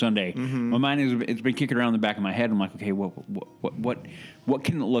Sunday, my mind it's been kicking around in the back of my head. I'm like, okay, what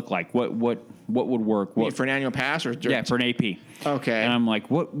can it look like? What would work? For an annual pass or for an AP? Okay. And I'm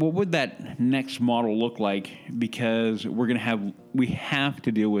like, what would that next model look like? Because we have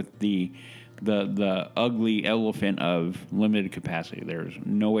to deal with the ugly elephant of limited capacity. There's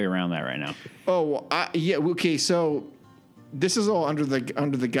no way around that right now. Oh, yeah. Okay, so this is all under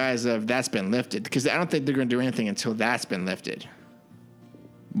the guise of that's been lifted because I don't think they're going to do anything until that's been lifted.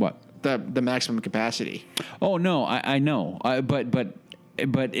 What? The maximum capacity. Oh no, I know.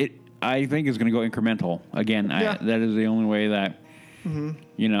 But it I think is going to go incremental again. That is the only way that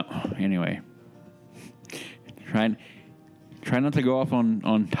Anyway, try not to go off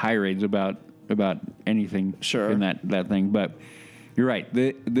on tirades about anything in that thing. But you're right.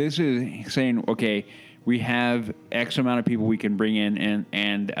 This is saying, okay, we have X amount of people we can bring in, and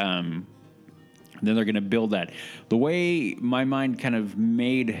then they're going to build that. The way my mind kind of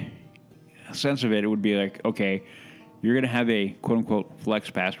made sense of it, it would be like, okay, you're going to have a quote-unquote Flex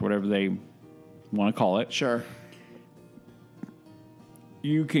Pass, whatever they want to call it. Sure.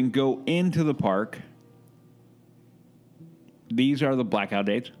 You can go into the park. These are the blackout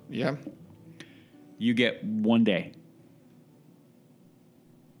dates. Yeah. You get 1 day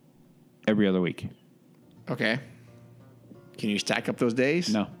every other week. Okay. Can you stack up those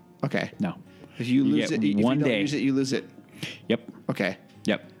days? No, Okay. no. If you lose get it, if one you don't day. use it, you lose it. Yep, Okay.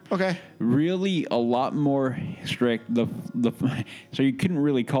 yep. Okay. Really a lot more strict. So you couldn't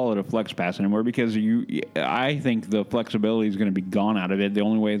really call it a flex pass anymore because I think the flexibility is going to be gone out of it. The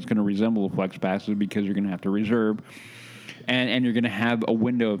only way it's going to resemble a flex pass is because you're going to have to reserve, and you're going to have a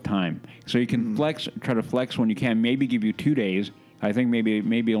window of time. So you can try to flex when you can. Maybe give you 2 days. I think maybe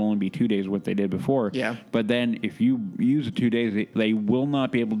it'll only be 2 days what they did before. Yeah. But then if you use the 2 days, they will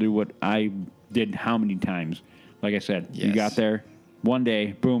not be able to do what I did how many times. Like I said, you Yes. got there. 1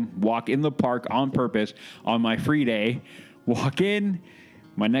 day, boom, walk in the park on purpose on my free day, walk in,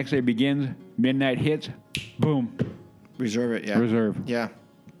 my next day begins, midnight hits, boom, Reserve it. Yeah. reserve. Yeah.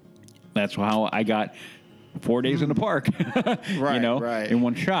 That's how I got 4 days in the park, Right, right. in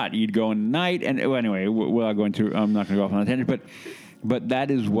one shot. You'd go in the night, and well, anyway, without going through, I'm not going to go off on a tangent, but that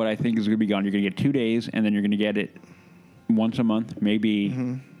is what I think is going to be gone. You're going to get 2 days, and then you're going to get it once a month, maybe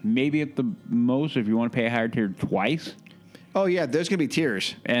at the most, if you want to pay a higher tier, twice. Oh yeah. There's gonna be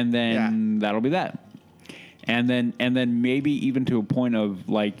tiers. And then that'll be that. And then maybe even to a point of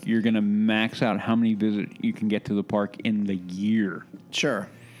like you're gonna max out how many visits you can get to the park in the year. Sure.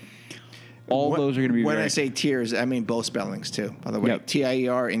 All those are gonna be When very, I say tiers, I mean both spellings too. By the way, Yep.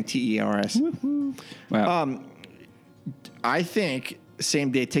 TIER and TERS. wow. I think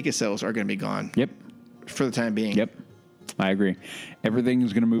same day ticket sales are going to be gone Yep. for the time being. Yep. I agree. Everything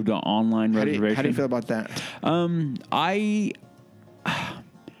is gonna move to online How reservation. do you feel about that?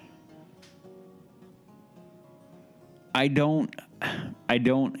 I don't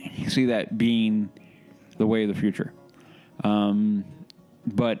see that being the way of the future.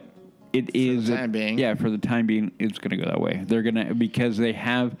 But it is the time being. Yeah, for the time being, it's going to go that way. They're going to, because they're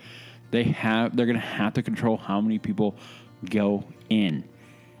going to have to control how many people go in.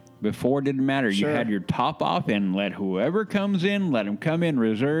 Before it didn't matter. Sure. You had your top off and let whoever comes in, let them come in,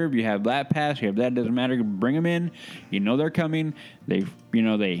 reserve. You have that pass, you have that, doesn't matter. Bring them in. You know they're coming. They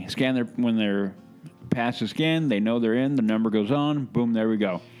scan when their pass is scanned, they know they're in, the number goes on, boom, there we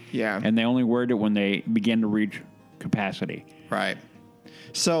go. Yeah. And they only word it when they begin to reach capacity. Right.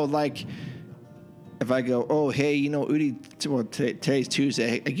 So, like, if I go, oh, hey, Udi, today's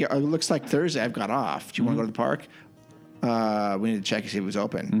Tuesday. It looks like Thursday I've got off. Do you want to go to the park? We need to check and see if it was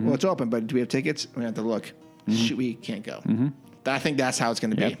open. Well, it's open, but do we have tickets? We have to look. Shoot, we can't go. I think that's how it's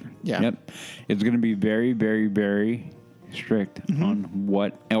going to be. Yeah. Yep. It's going to be very, very, very strict on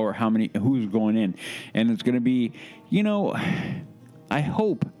what or how many, who's going in. And it's going to be, I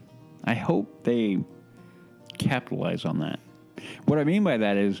hope they capitalize on that. What I mean by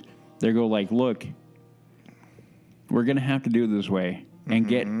that is they go like, look, we're going to have to do it this way and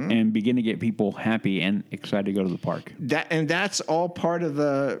begin to get people happy and excited to go to the park. That's all part of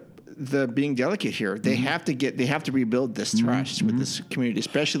the being delicate here. They have to rebuild this trust with this community,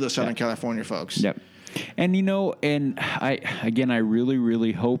 especially the Southern California folks. Yep. And I really,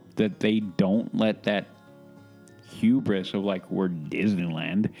 really hope that they don't let that hubris of like we're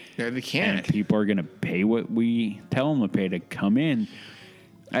Disneyland. Yeah, they can't. And people are going to pay what we tell them to pay to come in.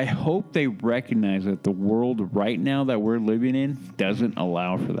 I hope they recognize that the world right now that we're living in doesn't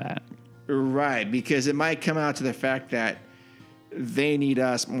allow for that. Right, because it might come out to the fact that they need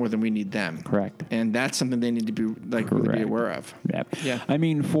us more than we need them. Correct. And that's something they need to be really be aware of. Yep. Yeah. I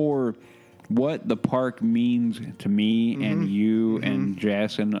mean, for what the park means to me and you and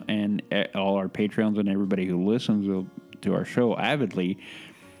Jess and all our Patreons and everybody who listens to our show avidly,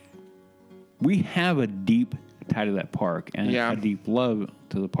 we have a deep tie to that park and a deep love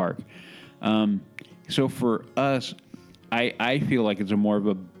to the park. So for us, I feel like it's a more of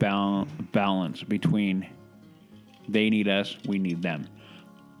a balance between they need us, we need them.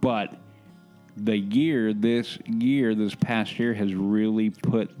 But this past year has really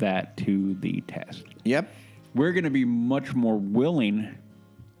put that to the test. Yep. We're going to be much more willing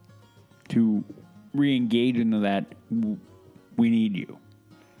to re-engage into that. We need you.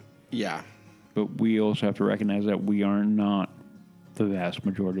 Yeah. But we also have to recognize that we are not the vast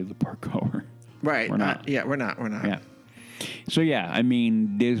majority of the park goer. Right. We're not. We're not. Yeah. So, yeah, I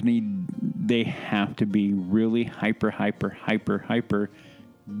mean, Disney, they have to be really hyper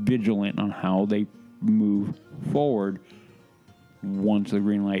vigilant on how they move forward once the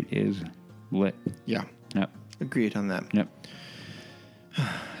green light is lit. Yeah. Yep. Agreed on that. Yep.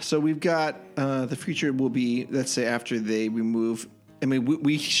 So we've got the future will be, let's say, after they remove. I mean,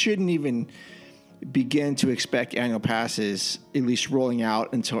 we shouldn't even begin to expect annual passes, at least rolling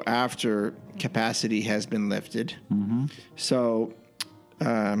out, until after capacity has been lifted. So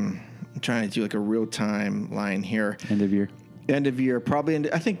I'm trying to do like a real time line here. End of year. End of year,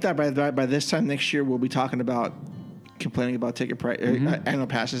 probably. I think that by this time next year, we'll be talking about complaining about ticket price, annual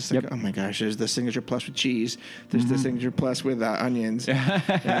passes. Like, Yep. oh my gosh, there's the Signature Plus with cheese. There's the Signature Plus with onions.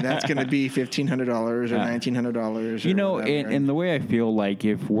 And that's going to be $1,500 or $1,900. You know, and the way I feel like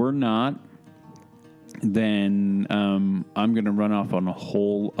if we're not, then I'm going to run off on a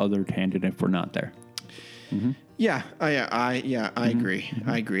whole other tangent if we're not there. Yeah, I agree.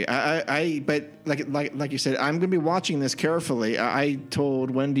 I agree. But like you said, I'm going to be watching this carefully. I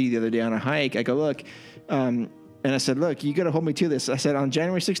told Wendy the other day on a hike, I go, look, and I said, look, you got to hold me to this. I said, on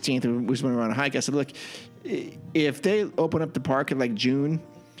January 16th, was when we were on a hike, I said, look, if they open up the park in like June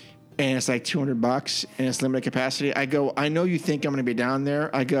and it's like $200 and it's limited capacity, I go, I know you think I'm going to be down there.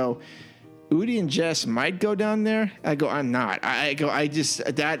 I go, Udi and Jess might go down there. I go, I'm not. I go,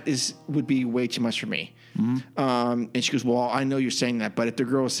 would be way too much for me. And she goes, well, I know you're saying that, but if the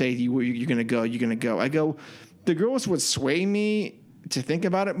girls say you're going to go, you're going to go. I go, the girls would sway me to think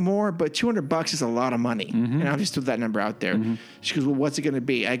about it more, but $200 is a lot of money. And I'll just throw that number out there. She goes, well, what's it going to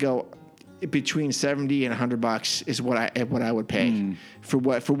be? I go, between $70 and $100 is what I would pay for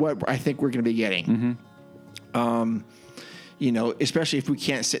what I think we're going to be getting. You know, especially if we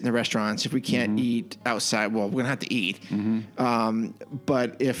can't sit in the restaurants, if we can't eat outside, well, we're going to have to eat.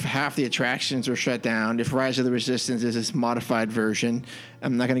 But if half the attractions are shut down, if Rise of the Resistance is this modified version,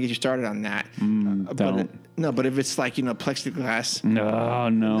 I'm not going to get you started on that. But if it's like, you know, plexiglass. No,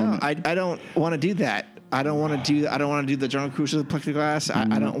 I don't want to do that. I don't want to do the Jungle Cruise with plexiglass.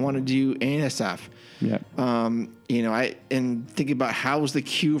 I don't want to do any of that stuff. Yeah. You know, and thinking about how is the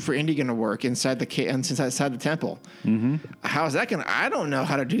queue for Indy going to work inside the temple? How is that going to? I don't know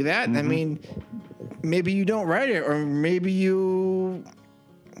how to do that. I mean, maybe you don't write it, or maybe you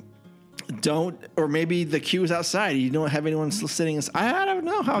don't, or maybe the queue is outside. You don't have anyone sitting inside. I don't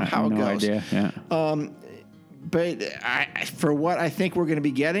know how it goes. Idea. Yeah. But for what I think we're going to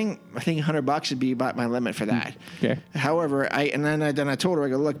be getting, I think $100 would be about my limit for that. Okay. However, then I told her, I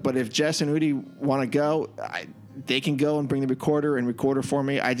go, look, but if Jess and Udi want to go, they can go and bring the recorder for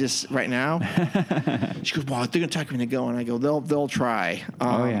me. I just right now. She goes, well, they're going to talk me into going. I go, they'll try.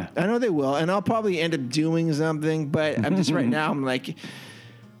 I know they will, and I'll probably end up doing something. But I'm just right now. I'm like,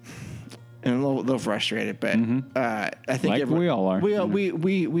 and a little frustrated. But I think like we all are.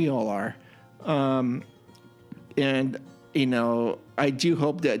 We all are. And, you know, I do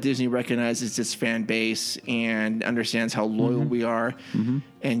hope that Disney recognizes its fan base and understands how loyal we are.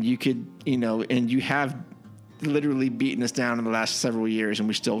 And you could, you know, and you have literally beaten us down in the last several years and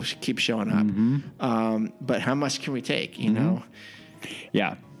we still keep showing up. But how much can we take, you know?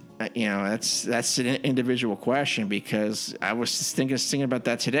 Yeah. You know, that's an individual question, because I was just thinking about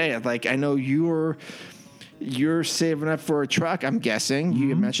that today. Like, I know you're saving up for a truck, I'm guessing.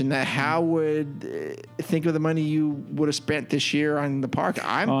 You mentioned that. How would think of the money you would have spent this year on the park?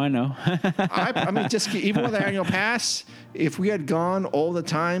 I know. I mean, just even with the annual pass, if we had gone all the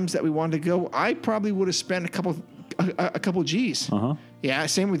times that we wanted to go, I probably would have spent a couple G's. Yeah,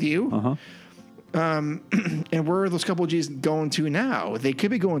 same with you. And where are those couple G's going to now? They could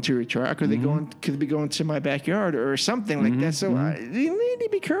be going to your truck, or could be going to my backyard or something like that. So you need to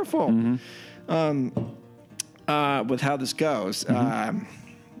be careful. With how this goes.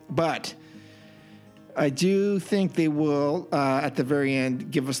 But I do think they will, at the very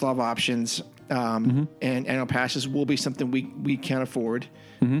end, give us a lot of options. And annual passes will be something we can afford,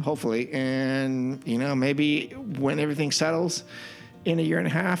 hopefully. And, you know, maybe when everything settles in a year and a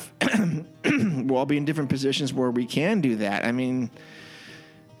half, we'll all be in different positions where we can do that. I mean,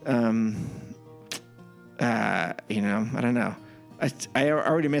 you know, I don't know. I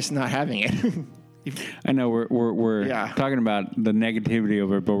already miss not having it. I know we're talking about the negativity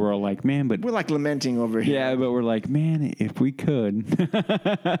of it, but we're all like, man, but we're like lamenting over here. Yeah, but we're like, man, if we could,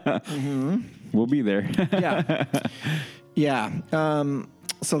 we'll be there. Yeah.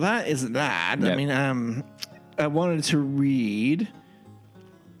 So that is that. Yep. I mean, I wanted to read.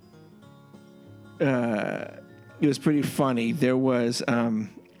 It was pretty funny. There was a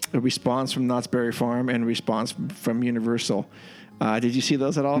response from Knott's Berry Farm and a response from Universal. Did you see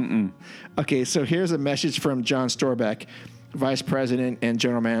those at all? Okay, so here's a message from John Storbeck, Vice President and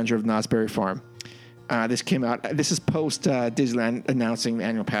General Manager of Knott's Berry Farm. This came out. This is post Disneyland announcing the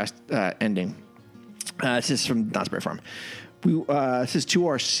annual pass ending. This is from Knott's Berry Farm. This is to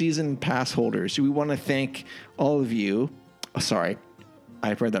our season pass holders. We want to thank all of you. Oh, sorry,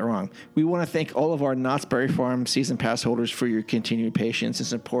 I read that wrong. We want to thank all of our Knott's Berry Farm season pass holders for your continued patience and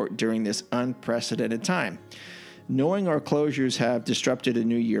support during this unprecedented time. Knowing our closures have disrupted a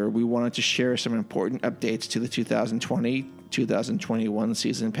new year, we wanted to share some important updates to the 2020-2021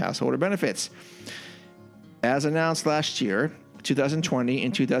 season pass holder benefits. As announced last year, 2020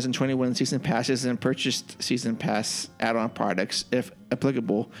 and 2021 season passes and purchased season pass add-on products, if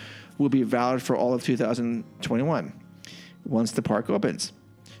applicable, will be valid for all of 2021 once the park opens.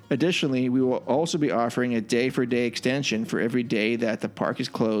 Additionally, we will also be offering a day-for-day extension for every day that the park is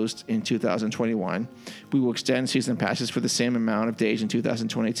closed in 2021. We will extend season passes for the same amount of days in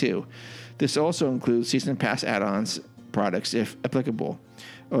 2022. This also includes season pass add-ons products, if applicable.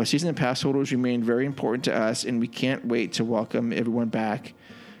 Our season pass holders remain very important to us, and we can't wait to welcome everyone back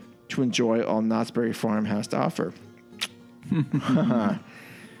to enjoy all Knott's Berry Farm has to offer.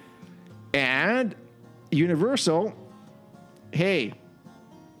 And Universal, hey,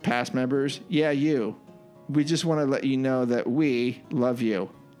 past members, yeah, you. We just want to let you know that we love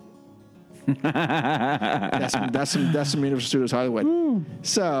you. That's some Universal Studios Hollywood. Woo.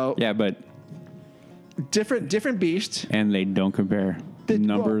 So Yeah, but different beast. and they don't compare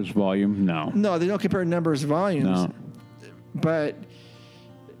numbers, volume. No. No, they don't compare numbers, volumes. No. But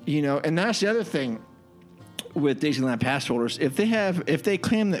and that's the other thing with Disneyland pass holders. If they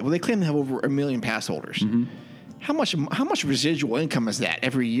claim to have over 1 million pass holders. Mm-hmm. How much residual income is that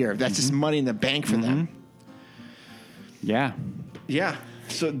every year? That's just money in the bank for them. Yeah. Yeah.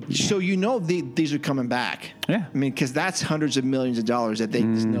 So these are coming back. Yeah. I mean, because that's hundreds of millions of dollars that they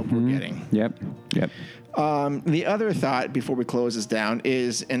just know we're getting. Yep. The other thought before we close this down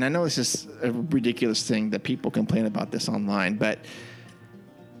is, and I know this is a ridiculous thing that people complain about this online, but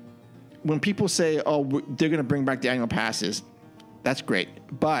when people say, "Oh, they're going to bring back the annual passes," that's great,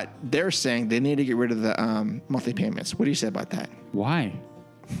 but they're saying they need to get rid of the monthly payments. What do you say about that? Why?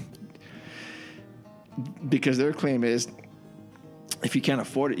 Because their claim is, if you can't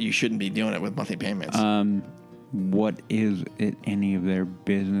afford it, you shouldn't be doing it with monthly payments. What is it any of their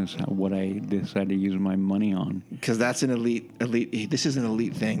business what I decide to use my money on? Because that's an elite. This is an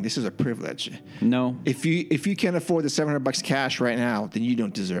elite thing. This is a privilege. No. If you can't afford the $700 cash right now, then you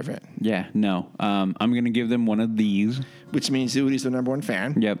don't deserve it. Yeah, no. I'm going to give them one of these. Which means Udi's the number one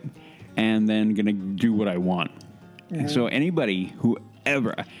fan. Yep. And then going to do what I want. Mm-hmm. So anybody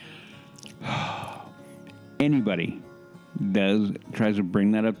tries to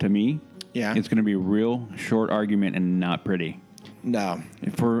bring that up to me, yeah, it's going to be a real short argument and not pretty. No.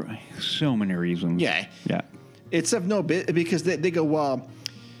 For so many reasons. Yeah. Yeah. It's of no bit because they go, well,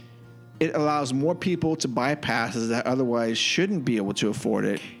 it allows more people to buy passes that otherwise shouldn't be able to afford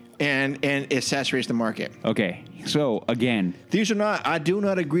it, and it saturates the market. Okay. So, again. I do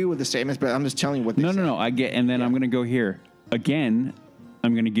not agree with the statements, but I'm just telling you what they say. No, I get, and then I'm going to go here. Again,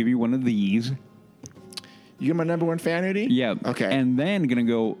 I'm going to give you one of these. You're my number one fan, Udi? Yeah. Okay. And then going to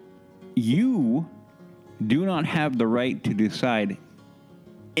go, you do not have the right to decide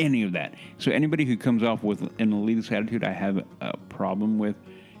any of that. So anybody who comes off with an elitist attitude, I have a problem with,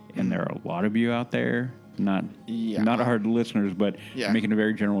 and there are a lot of you out there, not hard listeners, but making a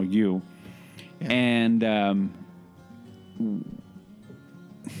very general you. Yeah. And I'm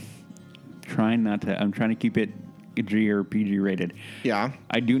trying to keep it G or PG rated. Yeah.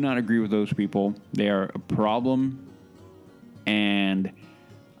 I do not agree with those people. They are a problem, and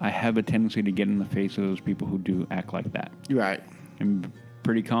I have a tendency to get in the face of those people who do act like that. Right. I'm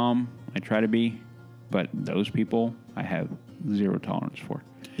pretty calm. I try to be, but those people I have zero tolerance for.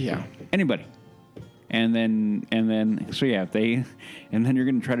 Yeah. Anybody. And then so yeah, and then you're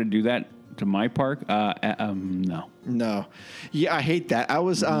going to try to do that to my park? No. No. Yeah, I hate that. I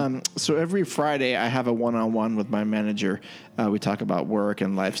was so every Friday I have a one-on-one with my manager. We talk about work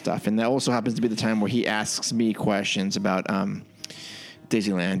and life stuff, and that also happens to be the time where he asks me questions about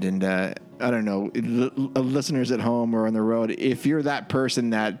Disneyland. And I don't know, listeners at home or on the road, if you're that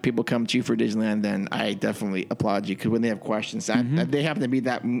person that people come to you for Disneyland, then I definitely applaud you, because when they have questions, they happen to be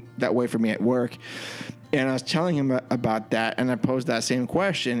that way for me at work. And I was telling him about that, and I posed that same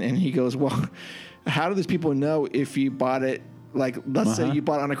question, and he goes, well, how do these people know if you bought it, like, let's say you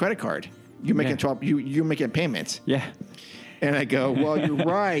bought it on a credit card? You're making you're making payments. Yeah. And I go, well, you're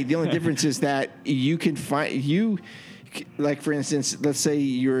right. The only difference is that you can find, like, for instance, let's say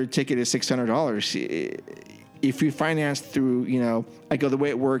your ticket is $600. If you finance through, I go, the way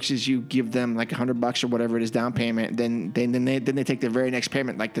it works is you give them like $100 or whatever it is down payment. Then they take the very next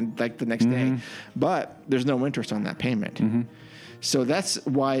payment, like the next day, but there's no interest on that payment. So that's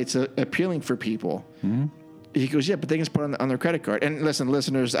why it's appealing for people. He goes, yeah, but they can just put it on their credit card. And listen,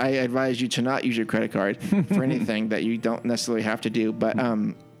 listeners, I advise you to not use your credit card for anything that you don't necessarily have to do, but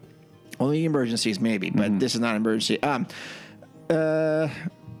only emergencies maybe. But this is not an emergency.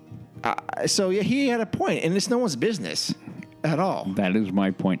 So yeah, he had a point, and it's no one's business at all. That is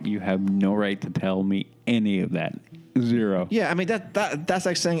my point. You have no right to tell me any of that. Zero. Yeah, I mean that's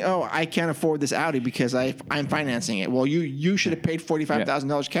like saying, oh, I can't afford this Audi because I'm financing it. Well, you should have paid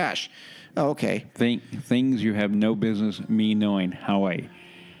 $45,000 cash. Oh, okay. Things you have no business me knowing how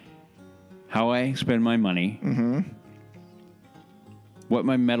I spend my money, what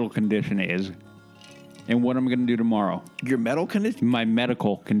my medical condition is, and what I'm going to do tomorrow. Your medical condition? My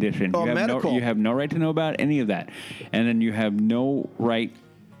medical condition. Oh, medical. You have no right to know about any of that. And then you have no right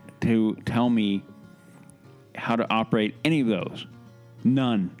to tell me how to operate any of those.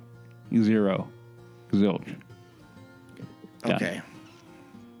 None. Zero. Zilch. Done. Okay.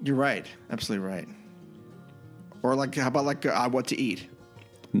 You're right. Absolutely right. Or how about what to eat?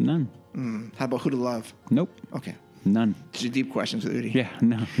 None. How about who to love? Nope. Okay. None. These are deep questions, Udi. Yeah,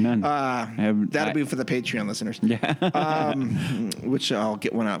 no, none. That'll be for the Patreon listeners. Yeah. Which I'll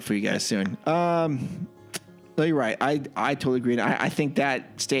get one out for you guys soon. No, you're right. I totally agree. I think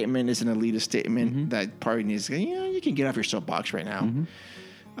that statement is an elitist statement that probably needs to, you can get off your soapbox right now.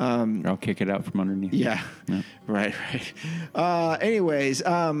 I'll kick it out from underneath. Yeah. Right. Anyways,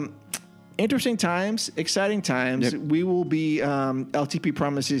 interesting times, exciting times. Yep. We will be, LTP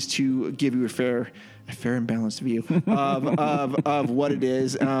promises to give you a fair and balanced view of what it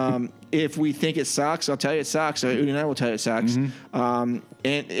is. If we think it sucks, I'll tell you it sucks. Udi and I will tell you it sucks. And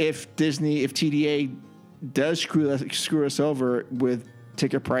if TDA does screw us over with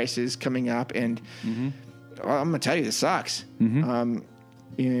ticket prices coming up, and I'm going to tell you, it sucks.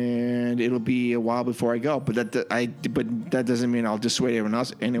 And it'll be a while before I go, but that doesn't mean I'll dissuade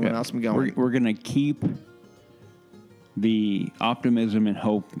anyone else from going. We're gonna keep the optimism and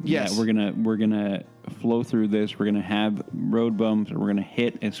hope Yes. that we're gonna flow through this. We're gonna have road bumps, or we're gonna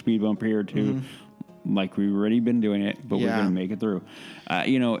hit a speed bump here or two, like we've already been doing it, but we're gonna make it through.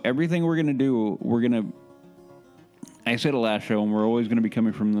 Everything we're gonna do, I said it last show, and we're always going to be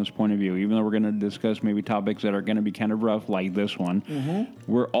coming from this point of view. Even though we're going to discuss maybe topics that are going to be kind of rough, like this one,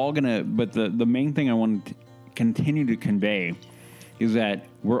 we're all going to. But the main thing I want to continue to convey is that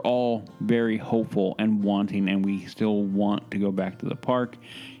we're all very hopeful and wanting, and we still want to go back to the park,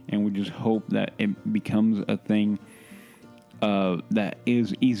 and we just hope that it becomes a thing that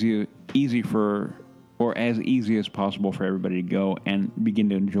is easy for, or as easy as possible for everybody to go and begin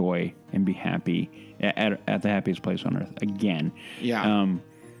to enjoy and be happy at the happiest place on earth again. Yeah. I'm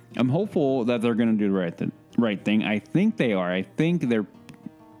hopeful that they're going to do the right thing. I think they are. I think they're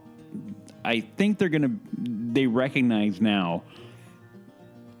going to. They recognize now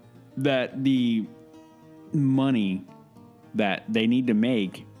that the money that they need to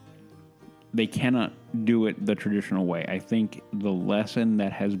make, they cannot do it the traditional way. I think the lesson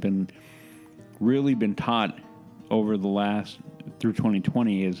that has been really been taught over the last through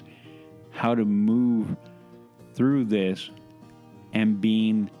 2020 is how to move through this and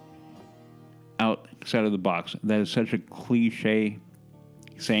being outside of the box. That is such a cliche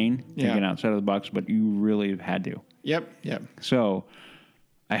saying, thinking outside of the box, but you really have had to. Yep. So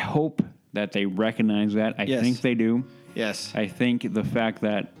I hope that they recognize that. I think they do. Yes. I think the fact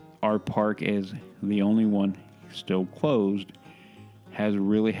that our park is the only one still closed has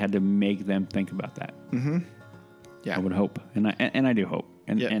really had to make them think about that. Yeah. I would hope, and I do hope,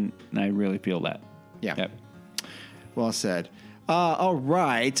 and I really feel that. Yeah. Yep. Well said. All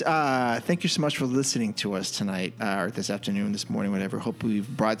right. Thank you so much for listening to us tonight, or this afternoon, this morning, whatever. Hope we've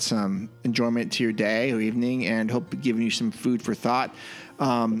brought some enjoyment to your day or evening, and hope we've given you some food for thought.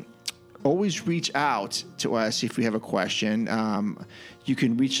 Always reach out to us if you have a question. You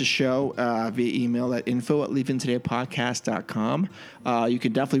can reach the show via email at info@leavingtodaypodcast.com. You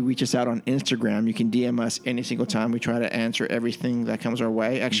can definitely reach us out on Instagram. You can DM us any single time. We try to answer everything that comes our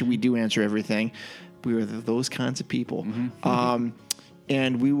way. Actually, we do answer everything. We are those kinds of people.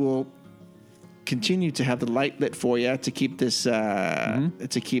 And we will continue to have the light lit for you to keep this,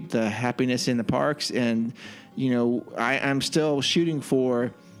 to keep the happiness in the parks. And, I'm still shooting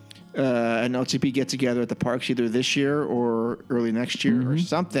for an LTP get together at the parks either this year or early next year or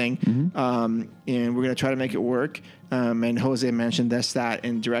something. And we're going to try to make it work. And Jose mentioned that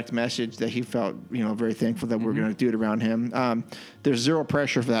in direct message that he felt, very thankful that we're going to do it around him. There's zero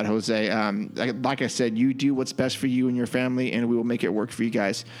pressure for that, Jose. Like I said, you do what's best for you and your family, and we will make it work for you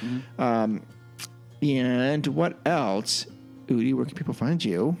guys. And what else? Udi, where can people find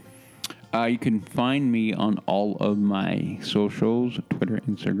you? You can find me on all of my socials, Twitter,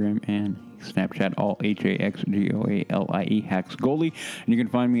 Instagram, and Snapchat, all HAXGOALIE, Hacks Goalie. And you can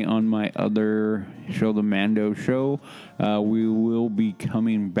find me on my other show, The Mando Show. We will be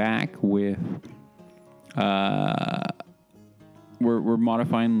coming back with we're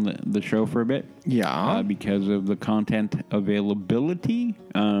modifying the show for a bit. Yeah. Because of the content availability.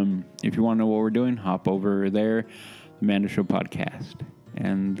 If you want to know what we're doing, hop over there, the Manda Show podcast,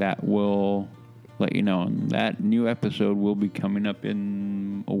 and that will let you know. And that new episode will be coming up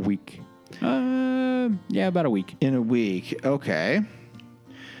in a week. About a week. In a week. Okay.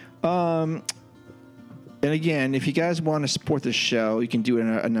 And again, if you guys want to support the show, you can do it in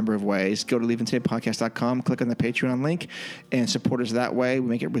a number of ways. Go to leavingtodaypodcast.com, click on the Patreon link, and support us that way. We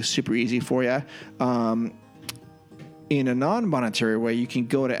make it super easy for you. In a non-monetary way, you can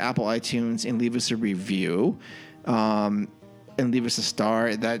go to Apple iTunes and leave us a review and leave us a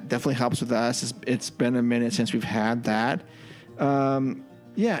star. That definitely helps with us. It's been a minute since we've had that. And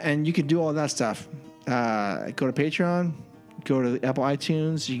you can do all that stuff. Go to Patreon, go to Apple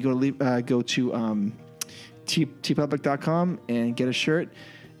iTunes. You can go to tpublic.com and get a shirt.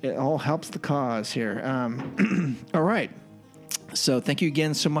 It all helps the cause here. All right. So thank you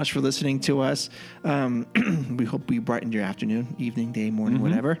again so much for listening to us. We hope we brightened your afternoon, evening, day, morning,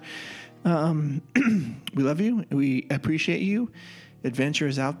 whatever. We love you. We appreciate you. Adventure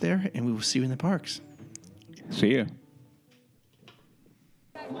is out there, and we will see you in the parks. See ya.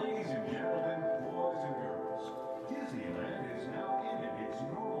 Ladies and gentlemen, boys and girls, Disneyland is now in its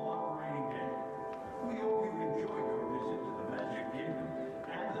normal operating day. We hope you enjoyed your visit to the Magic Kingdom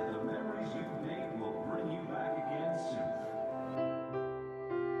and that the memories you've made will bring you back again soon.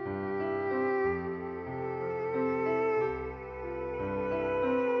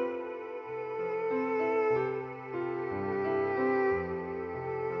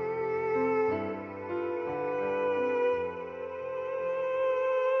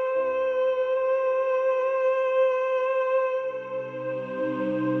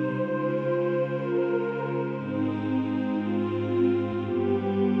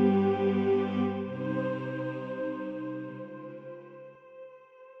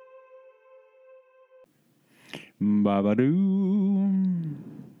 Babadoo.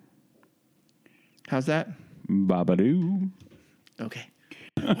 How's that? Babadoo. Okay.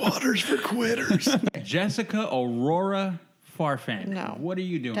 Water's for quitters. Jessica Aurora Farfan. No. What are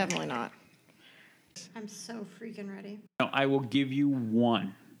you doing? Definitely not. I'm so freaking ready. No, I will give you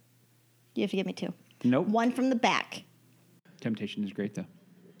one. You have to give me two. Nope. One from the back. Temptation is great, though.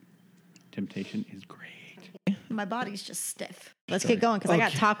 Temptation is great. My body's just stiff. Let's get going because I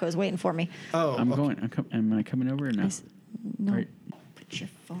got tacos waiting for me. Oh, I'm going. Am I coming over or no? No. Right. Put your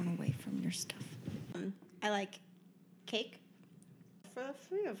phone away from your stuff. I like cake for the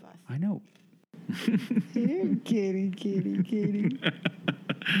three of us. I know. Kitty.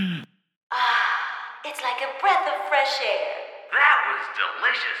 It's like a breath of fresh air. That was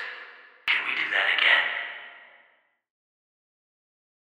delicious. Can we do that again?